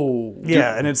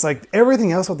 Yeah, and it's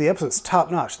everything else about the episode is top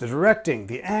notch. The directing,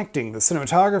 the acting, the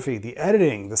cinematography, the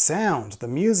editing, the sound, the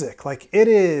music. It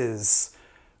is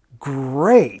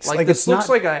great. This looks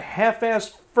like a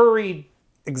half-assed furry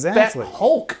fat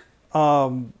Hulk.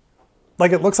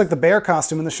 It looks like the bear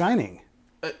costume in The Shining.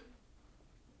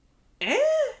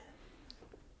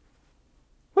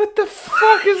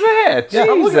 fuck is that?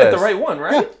 Yeah, I'm looking at the Jesus. right one,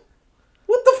 right?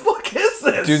 What the fuck is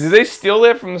this? Dude, did they steal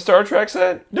that from the Star Trek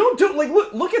set? No, dude, like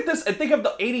look at this and think of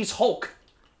the '80s Hulk.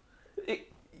 The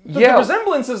Yeah.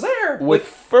 resemblance is there. With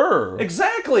fur.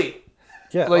 Exactly.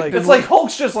 Yeah, Like, It's like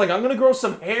Hulk's just like, I'm gonna grow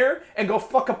some hair and go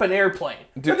fuck up an airplane.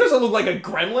 Dude, that doesn't look like a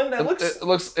gremlin. That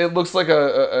looks. It looks like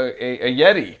a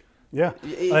Yeti. yeah,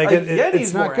 a like Yeti's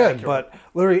it's not more good, accurate. but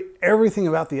literally everything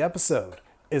about the episode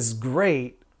is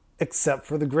great except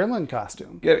for the Gremlin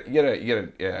costume. You gotta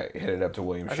hit it up to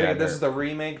William I Shatner. think this is the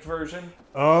remake version.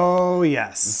 Oh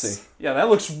yes. see. Yeah, that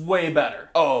looks way better.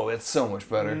 Oh, it's so much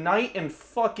better. Night and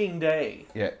fucking day.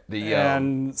 Yeah, the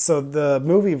And so the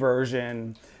movie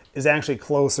version is actually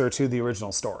closer to the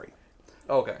original story.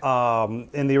 Okay.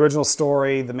 In the original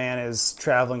story, the man is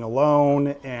traveling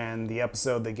alone, and the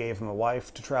episode they gave him a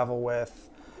wife to travel with.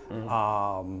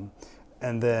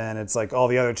 And then it's like all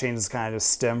the other changes kind of just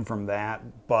stem from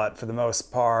that. But for the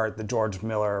most part, the George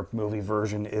Miller movie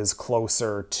version is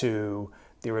closer to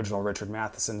the original Richard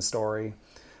Matheson story.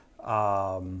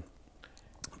 Yeah,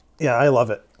 I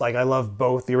love it. Like, I love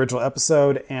both the original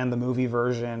episode and the movie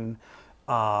version.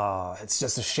 It's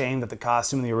just a shame that the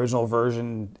costume in the original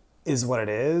version is what it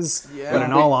is. Yeah. But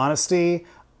in all honesty,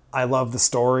 I love the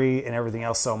story and everything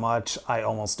else so much, I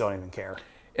almost don't even care.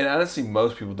 and honestly,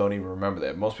 most people don't even remember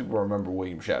that. Most people remember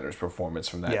William Shatner's performance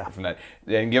from that. Yeah. From that,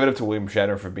 and give it up to William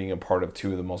Shatner for being a part of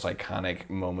two of the most iconic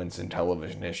moments in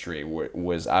television history.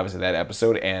 Was obviously that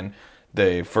episode, and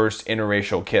the first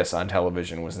interracial kiss on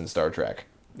television was in Star Trek.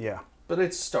 Yeah. But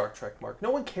it's Star Trek, Mark.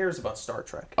 No one cares about Star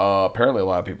Trek. Apparently, a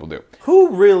lot of people do.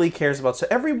 Who really cares about? So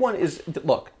everyone is.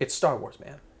 Look, it's Star Wars,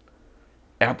 man.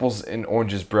 Apples and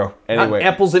oranges, bro. Not Anyway,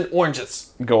 apples and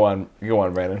oranges. go on,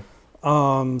 Brandon.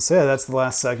 So yeah, that's the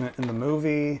last segment in the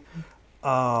movie.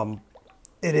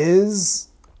 It is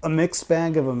a mixed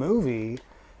bag of a movie,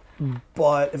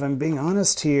 but if I'm being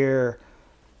honest here,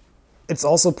 it's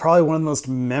also probably one of the most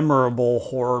memorable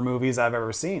horror movies I've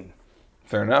ever seen.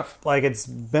 Fair enough. Like, it's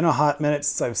been a hot minute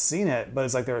since I've seen it, but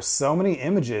it's like there are so many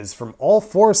images from all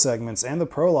four segments and the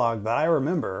prologue that I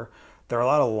remember. There are a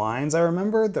lot of lines I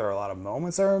remember. There are a lot of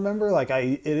moments I remember. Like,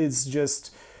 it is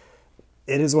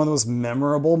one of the most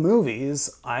memorable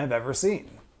movies I've ever seen.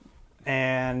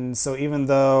 And so even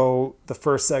though the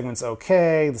first segment's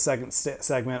okay, the second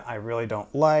segment I really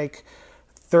don't like,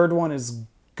 third one is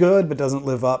good but doesn't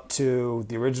live up to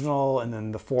the original, and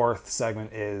then the fourth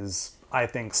segment is, I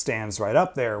think, stands right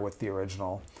up there with the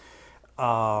original.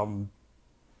 I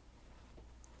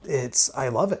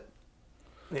love it.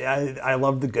 I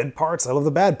love the good parts. I love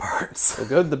the bad parts. The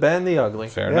good, the bad, and the ugly.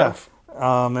 Fair enough.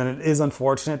 And it is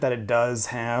unfortunate that it does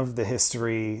have the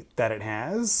history that it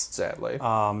has. Sadly.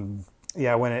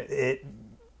 Yeah, when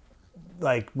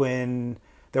when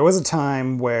there was a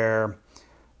time where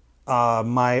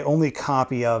my only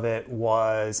copy of it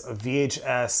was a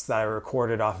VHS that I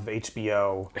recorded off of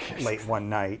HBO late one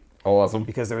night Awesome.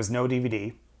 because there was no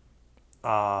DVD.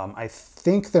 I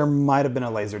think there might have been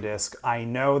a Laserdisc. I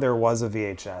know there was a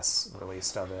VHS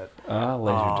released of it.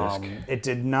 Laserdisc. It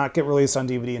did not get released on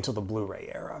DVD until the Blu-ray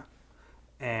era,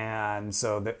 and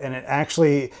so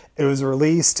it was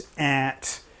released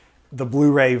at the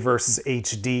Blu-ray versus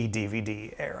HD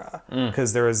DVD era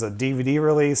because there was a DVD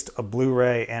released, a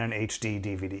Blu-ray, and an HD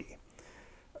DVD.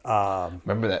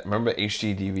 Remember that? Remember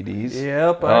HD DVDs?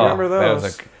 Yep, I remember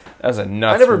those. That was a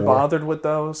nuts I never war. bothered with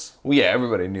those. Well, yeah,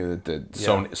 everybody knew that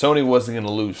Sony wasn't going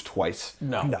to lose twice.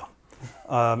 No. No,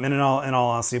 and in all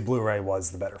honesty, Blu-ray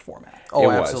was the better format. Oh, It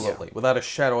was, absolutely. Without a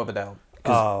shadow of a doubt.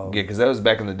 Because that was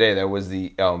back in the day. That was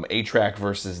the A-track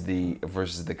versus the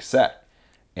cassette,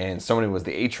 and Sony was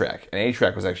the A-track, and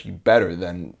A-track was actually better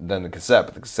than the cassette,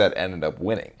 but the cassette ended up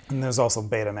winning. And there's also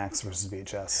Betamax versus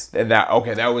VHS. And that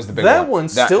was the big That one. one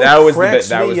still was cracks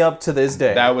that me was, up to this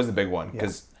day. That was the big one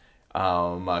because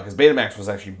Betamax was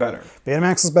actually better.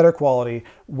 Betamax is better quality.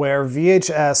 Where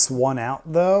VHS won out,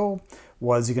 though,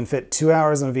 was you can fit 2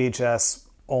 hours on a VHS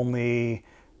only...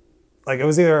 Like, it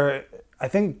was either... I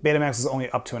think Betamax was only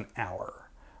up to an hour,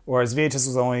 whereas VHS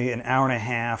was only an hour and a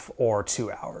half or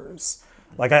 2 hours.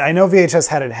 Like, I know VHS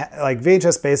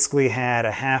VHS basically had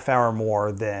a half hour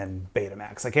more than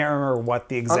Betamax. I can't remember what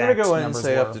the I'm exact going to go ahead and numbers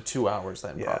say were. up to 2 hours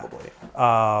then,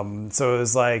 probably. So it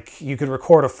was like you could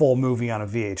record a full movie on a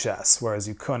VHS, whereas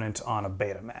you couldn't on a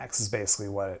Betamax, is basically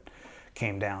what it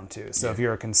came down to. So if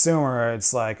you're a consumer,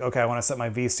 it's like, okay, I want to set my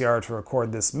VCR to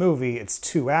record this movie. It's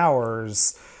 2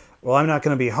 hours. Well, I'm not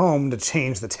going to be home to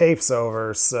change the tapes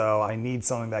over, so I need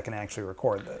something that can actually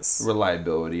record this.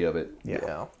 Reliability of it.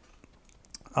 Yeah.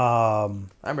 I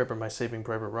remember my Saving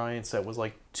Private Ryan set was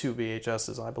like 2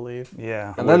 VHSs, I believe.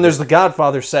 Yeah. And then there's the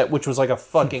Godfather set, which was like a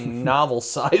fucking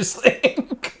novel-sized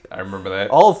thing. I remember that.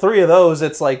 All three of those,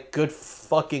 it's like, good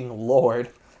fucking lord.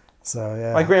 So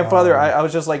yeah, My grandfather, I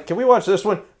was just like, can we watch this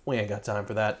one? We ain't got time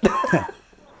for that.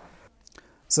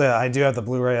 So yeah, I do have the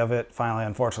Blu-ray of it. Finally,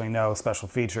 unfortunately, no special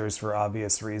features for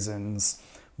obvious reasons,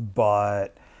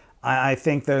 but I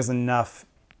think there's enough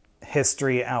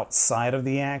history outside of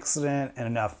the accident and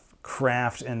enough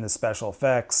craft in the special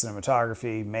effects,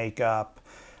 cinematography, makeup.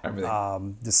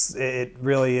 Everything. It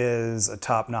really is a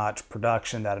top-notch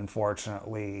production that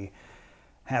unfortunately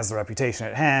has the reputation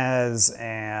it has,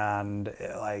 and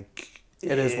like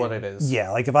It is what it is.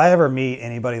 Yeah, like if I ever meet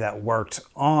anybody that worked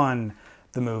on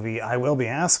the movie, I will be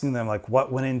asking them like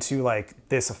what went into like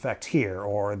this effect here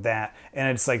or that, and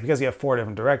it's like because you have 4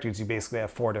 different directors, you basically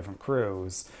have 4 different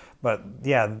crews. But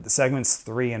yeah, segments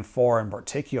 3 and 4 in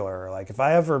particular, like if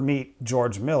I ever meet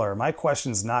George Miller, my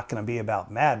question's not going to be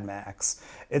about Mad Max.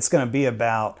 It's going to be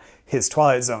about his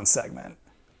Twilight Zone segment.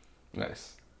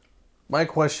 Nice. My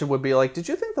question would be like, did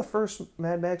you think the first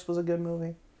Mad Max was a good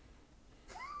movie?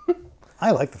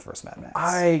 I like the first Mad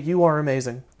Max. You are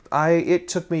amazing. It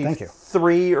took me Thank you.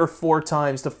 3 or 4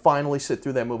 times to finally sit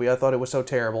through that movie. I thought it was so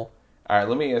terrible. All right,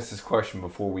 let me ask this question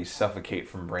before we suffocate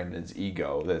from Brandon's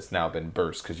ego that's now been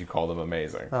burst because you called him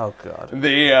amazing. Oh God.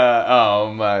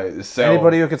 So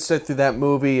Anybody who could sit through that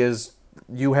movie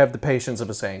you have the patience of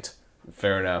a saint.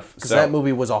 fair enough. Because So that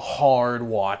movie was a hard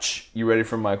watch. you ready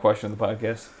for my question on the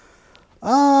podcast?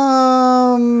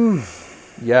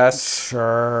 Yes.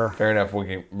 Sure. Fair enough. We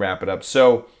can wrap it up.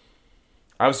 So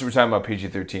obviously we're talking about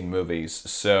PG-13 movies.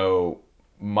 So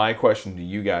my question to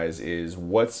you guys is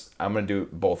I'm going to do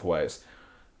it both ways.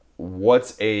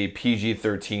 What's a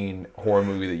PG-13 horror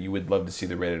movie that you would love to see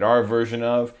the rated R version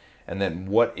of? And then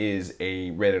what is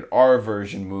a rated R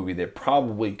version movie that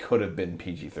probably could have been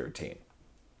PG-13?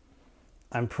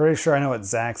 I'm pretty sure I know what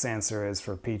Zach's answer is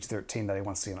for PG-13 that he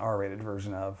wants to see an R-rated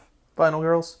version of. Final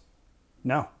Girls.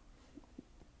 No.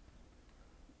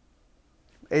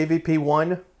 AVP 1.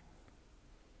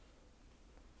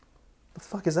 The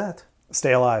fuck is that?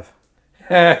 Stay Alive.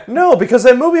 No, because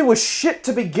that movie was shit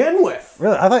to begin with.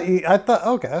 Really? I thought,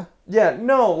 okay. Yeah,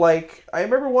 no, like, I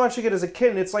remember watching it as a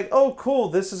kid, and it's like, oh, cool,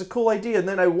 this is a cool idea. And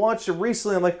then I watched it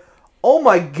recently, I'm like, oh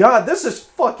my God, this is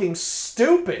fucking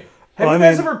stupid. Have Well, you I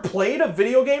guys mean- ever played a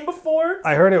video game before?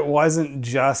 I heard it wasn't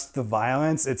just the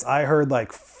violence. I heard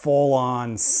like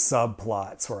full-on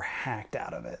subplots were hacked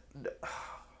out of it.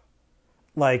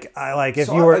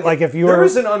 If you were There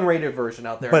is an unrated version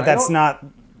out there. but and I that's don't- not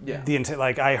Yeah. the intent.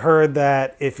 Like I heard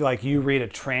that if like you read a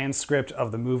transcript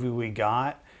of the movie we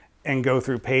got and go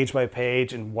through page by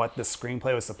page and what the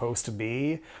screenplay was supposed to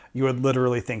be, you would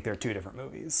literally think they're 2 different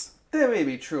movies. That may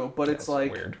be true, but it's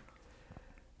like, Weird.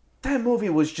 that movie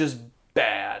was just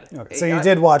bad. Okay, so you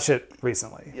did watch it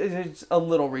recently. It's a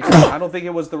little recent. I don't think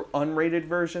it was the unrated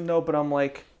version, though, but I'm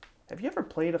like, have you ever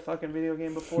played a fucking video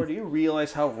game before? Do you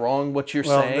realize how wrong what you're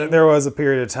Well, saying? there was a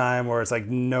period of time where it's like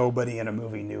nobody in a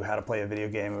movie knew how to play a video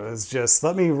game. It was just,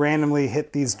 let me randomly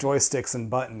hit these joysticks and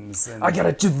buttons. And I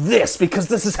gotta do this because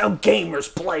this is how gamers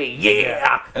play.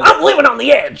 Yeah, I'm living on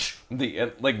the edge.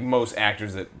 Like most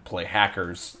actors that play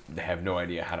hackers have no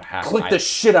idea how to hack. Click the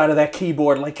shit out of that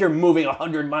keyboard like you're moving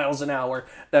 100 miles an hour.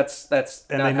 That's and not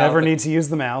they how never the- need to use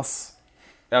the mouse.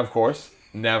 Of course,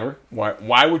 never.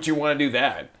 Why would you want to do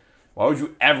that? Why would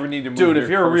you ever need to move Dude, your if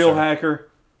you're a real cursor? hacker,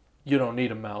 you don't need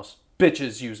a mouse.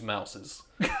 Bitches use mouses.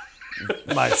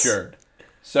 Nice. Sure.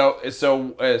 So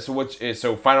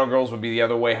Final Girls would be the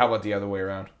other way. How about the other way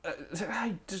around?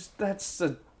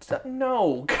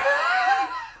 No.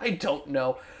 I don't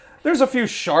know. There's a few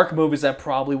shark movies that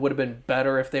probably would have been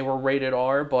better if they were rated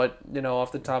R, but,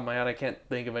 off the top of my head, I can't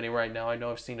think of any right now. I know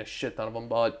I've seen a shit ton of them,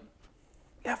 but...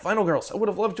 Yeah, Final Girls. I would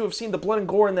have loved to have seen the blood and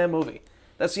gore in that movie.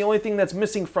 That's the only thing that's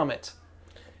missing from it.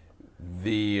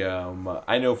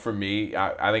 I know for me,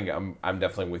 I think I'm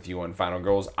definitely with you on Final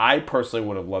Girls. I personally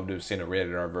would have loved to have seen a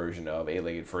rated R version of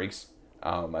Eight-Legged Freaks.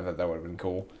 I thought that would have been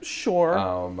cool. Sure.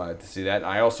 To see that.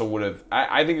 I also would have.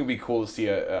 I think it would be cool to see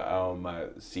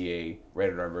a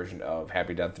rated R version of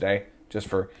Happy Death Day just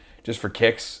for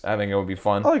kicks. I think it would be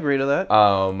fun. I'll agree to that.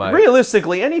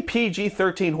 Realistically, any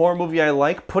PG-13 horror movie I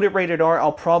like, put it rated R,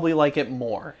 I'll probably like it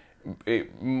more.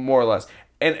 more or less.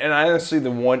 And honestly, I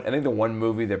think the one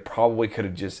movie that probably could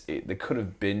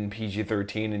have been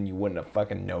PG-13 and you wouldn't have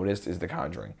fucking noticed is The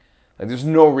Conjuring. Like, there's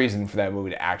no reason for that movie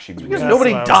to actually be. Because That's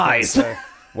nobody what I was gonna dies. say.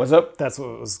 What's up? That's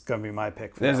what was going to be my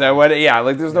pick. For Is that. that what? Yeah,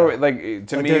 like there's no like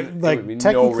to Like, me. there- It like would be no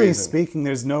technically reason. speaking,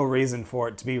 there's no reason for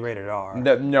it to be rated R.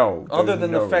 No. Other there's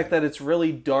than no the fact reason. that it's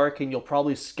really dark and you'll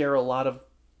probably scare a lot of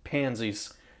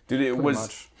pansies. Dude, it was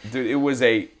much. dude, it was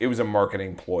a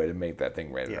marketing ploy to make that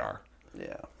thing rated R.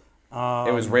 Yeah.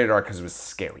 It was rated R because it was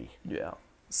scary. Yeah.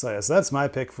 So that's my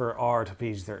pick for R to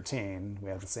PG-13. We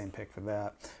have the same pick for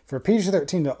that. For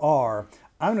PG-13 to R,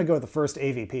 I'm going to go with the first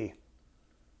AVP.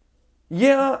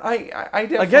 Yeah, I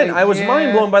definitely... Again, I was yeah.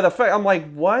 mind blown by the fact. I'm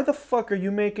like, why the fuck are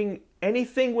you making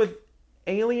anything with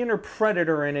Alien or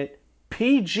Predator in it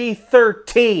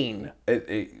PG-13?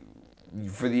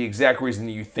 For the exact reason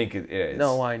that you think it is.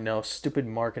 No, I know. Stupid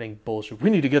marketing bullshit. We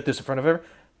need to get this in front of everyone.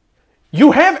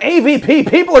 You have AVP.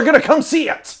 People are going to come see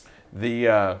it.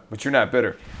 But you're not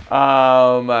bitter.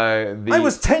 I I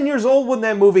was 10 years old when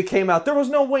that movie came out. There was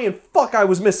no way in fuck I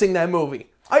was missing that movie.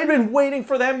 I had been waiting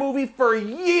for that movie for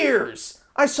years.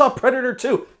 I saw Predator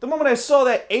 2. The moment I saw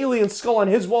that alien skull on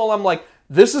his wall, I'm like,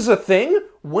 this is a thing?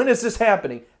 When is this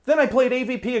happening? Then I played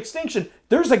AVP Extinction.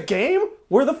 There's a game?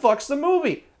 Where the fuck's the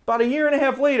movie? About a year and a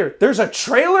half later, there's a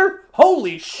trailer?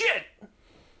 Holy shit!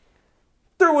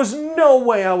 There was no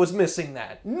way I was missing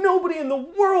that. Nobody in the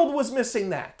world was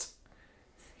missing that.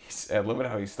 I love it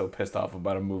how he's still pissed off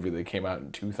about a movie that came out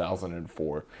in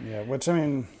 2004. Yeah, which, I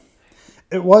mean,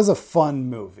 it was a fun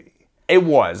movie. It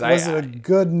was. Was it a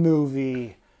good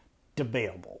movie?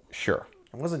 Debatable. Sure.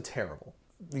 It wasn't terrible.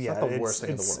 It's Yeah, not the worst thing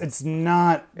in the world. It's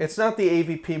not. It's not the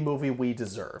AVP movie we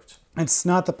deserved. It's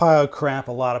not the pile of crap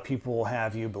a lot of people will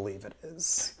have you believe it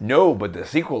is. No, but the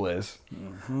sequel is.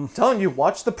 I'm telling you,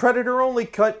 watch the Predator only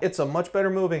cut. It's a much better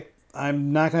movie.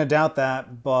 I'm not going to doubt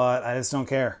that, but I just don't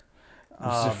care.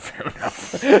 Fair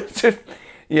enough.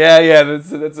 yeah,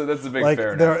 that's a big Like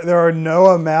fair enough. there are no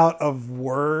amount of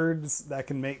words that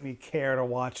can make me care to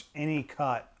watch any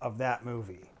cut of that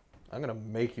movie. I'm gonna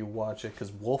make you watch it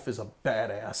because Wolf is a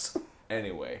badass.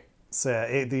 Anyway. So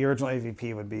yeah, the original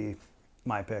AVP would be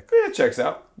my pick. Yeah, it checks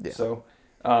out. Yeah. So,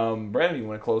 Brandon, you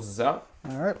want to close this out?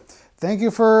 All right. Thank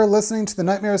you for listening to the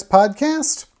Nightmares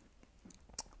Podcast.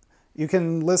 You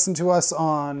can listen to us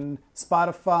on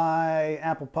Spotify,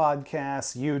 Apple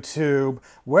Podcasts, YouTube,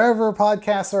 wherever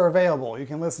podcasts are available. You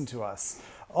can listen to us.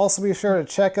 Also, be sure to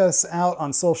check us out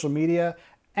on social media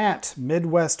at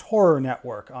Midwest Horror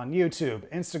Network on YouTube,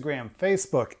 Instagram,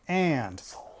 Facebook, and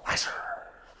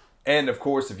And of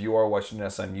course, if you are watching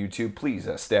us on YouTube, please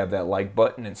stab that like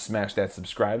button and smash that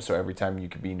subscribe so every time you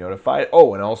can be notified.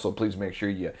 Oh, and also please make sure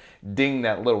you ding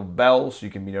that little bell so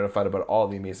you can be notified about all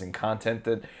the amazing content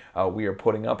that we are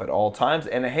putting up at all times.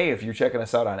 And hey, if you're checking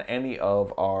us out on any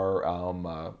of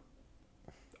our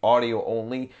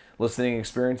audio-only listening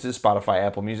experiences, Spotify,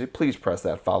 Apple Music, please press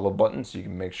that follow button so you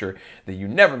can make sure that you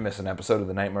never miss an episode of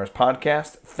the Nightmares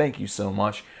Podcast. Thank you so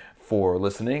much for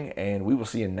listening, and we will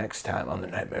see you next time on the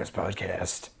Nightmares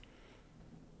Podcast.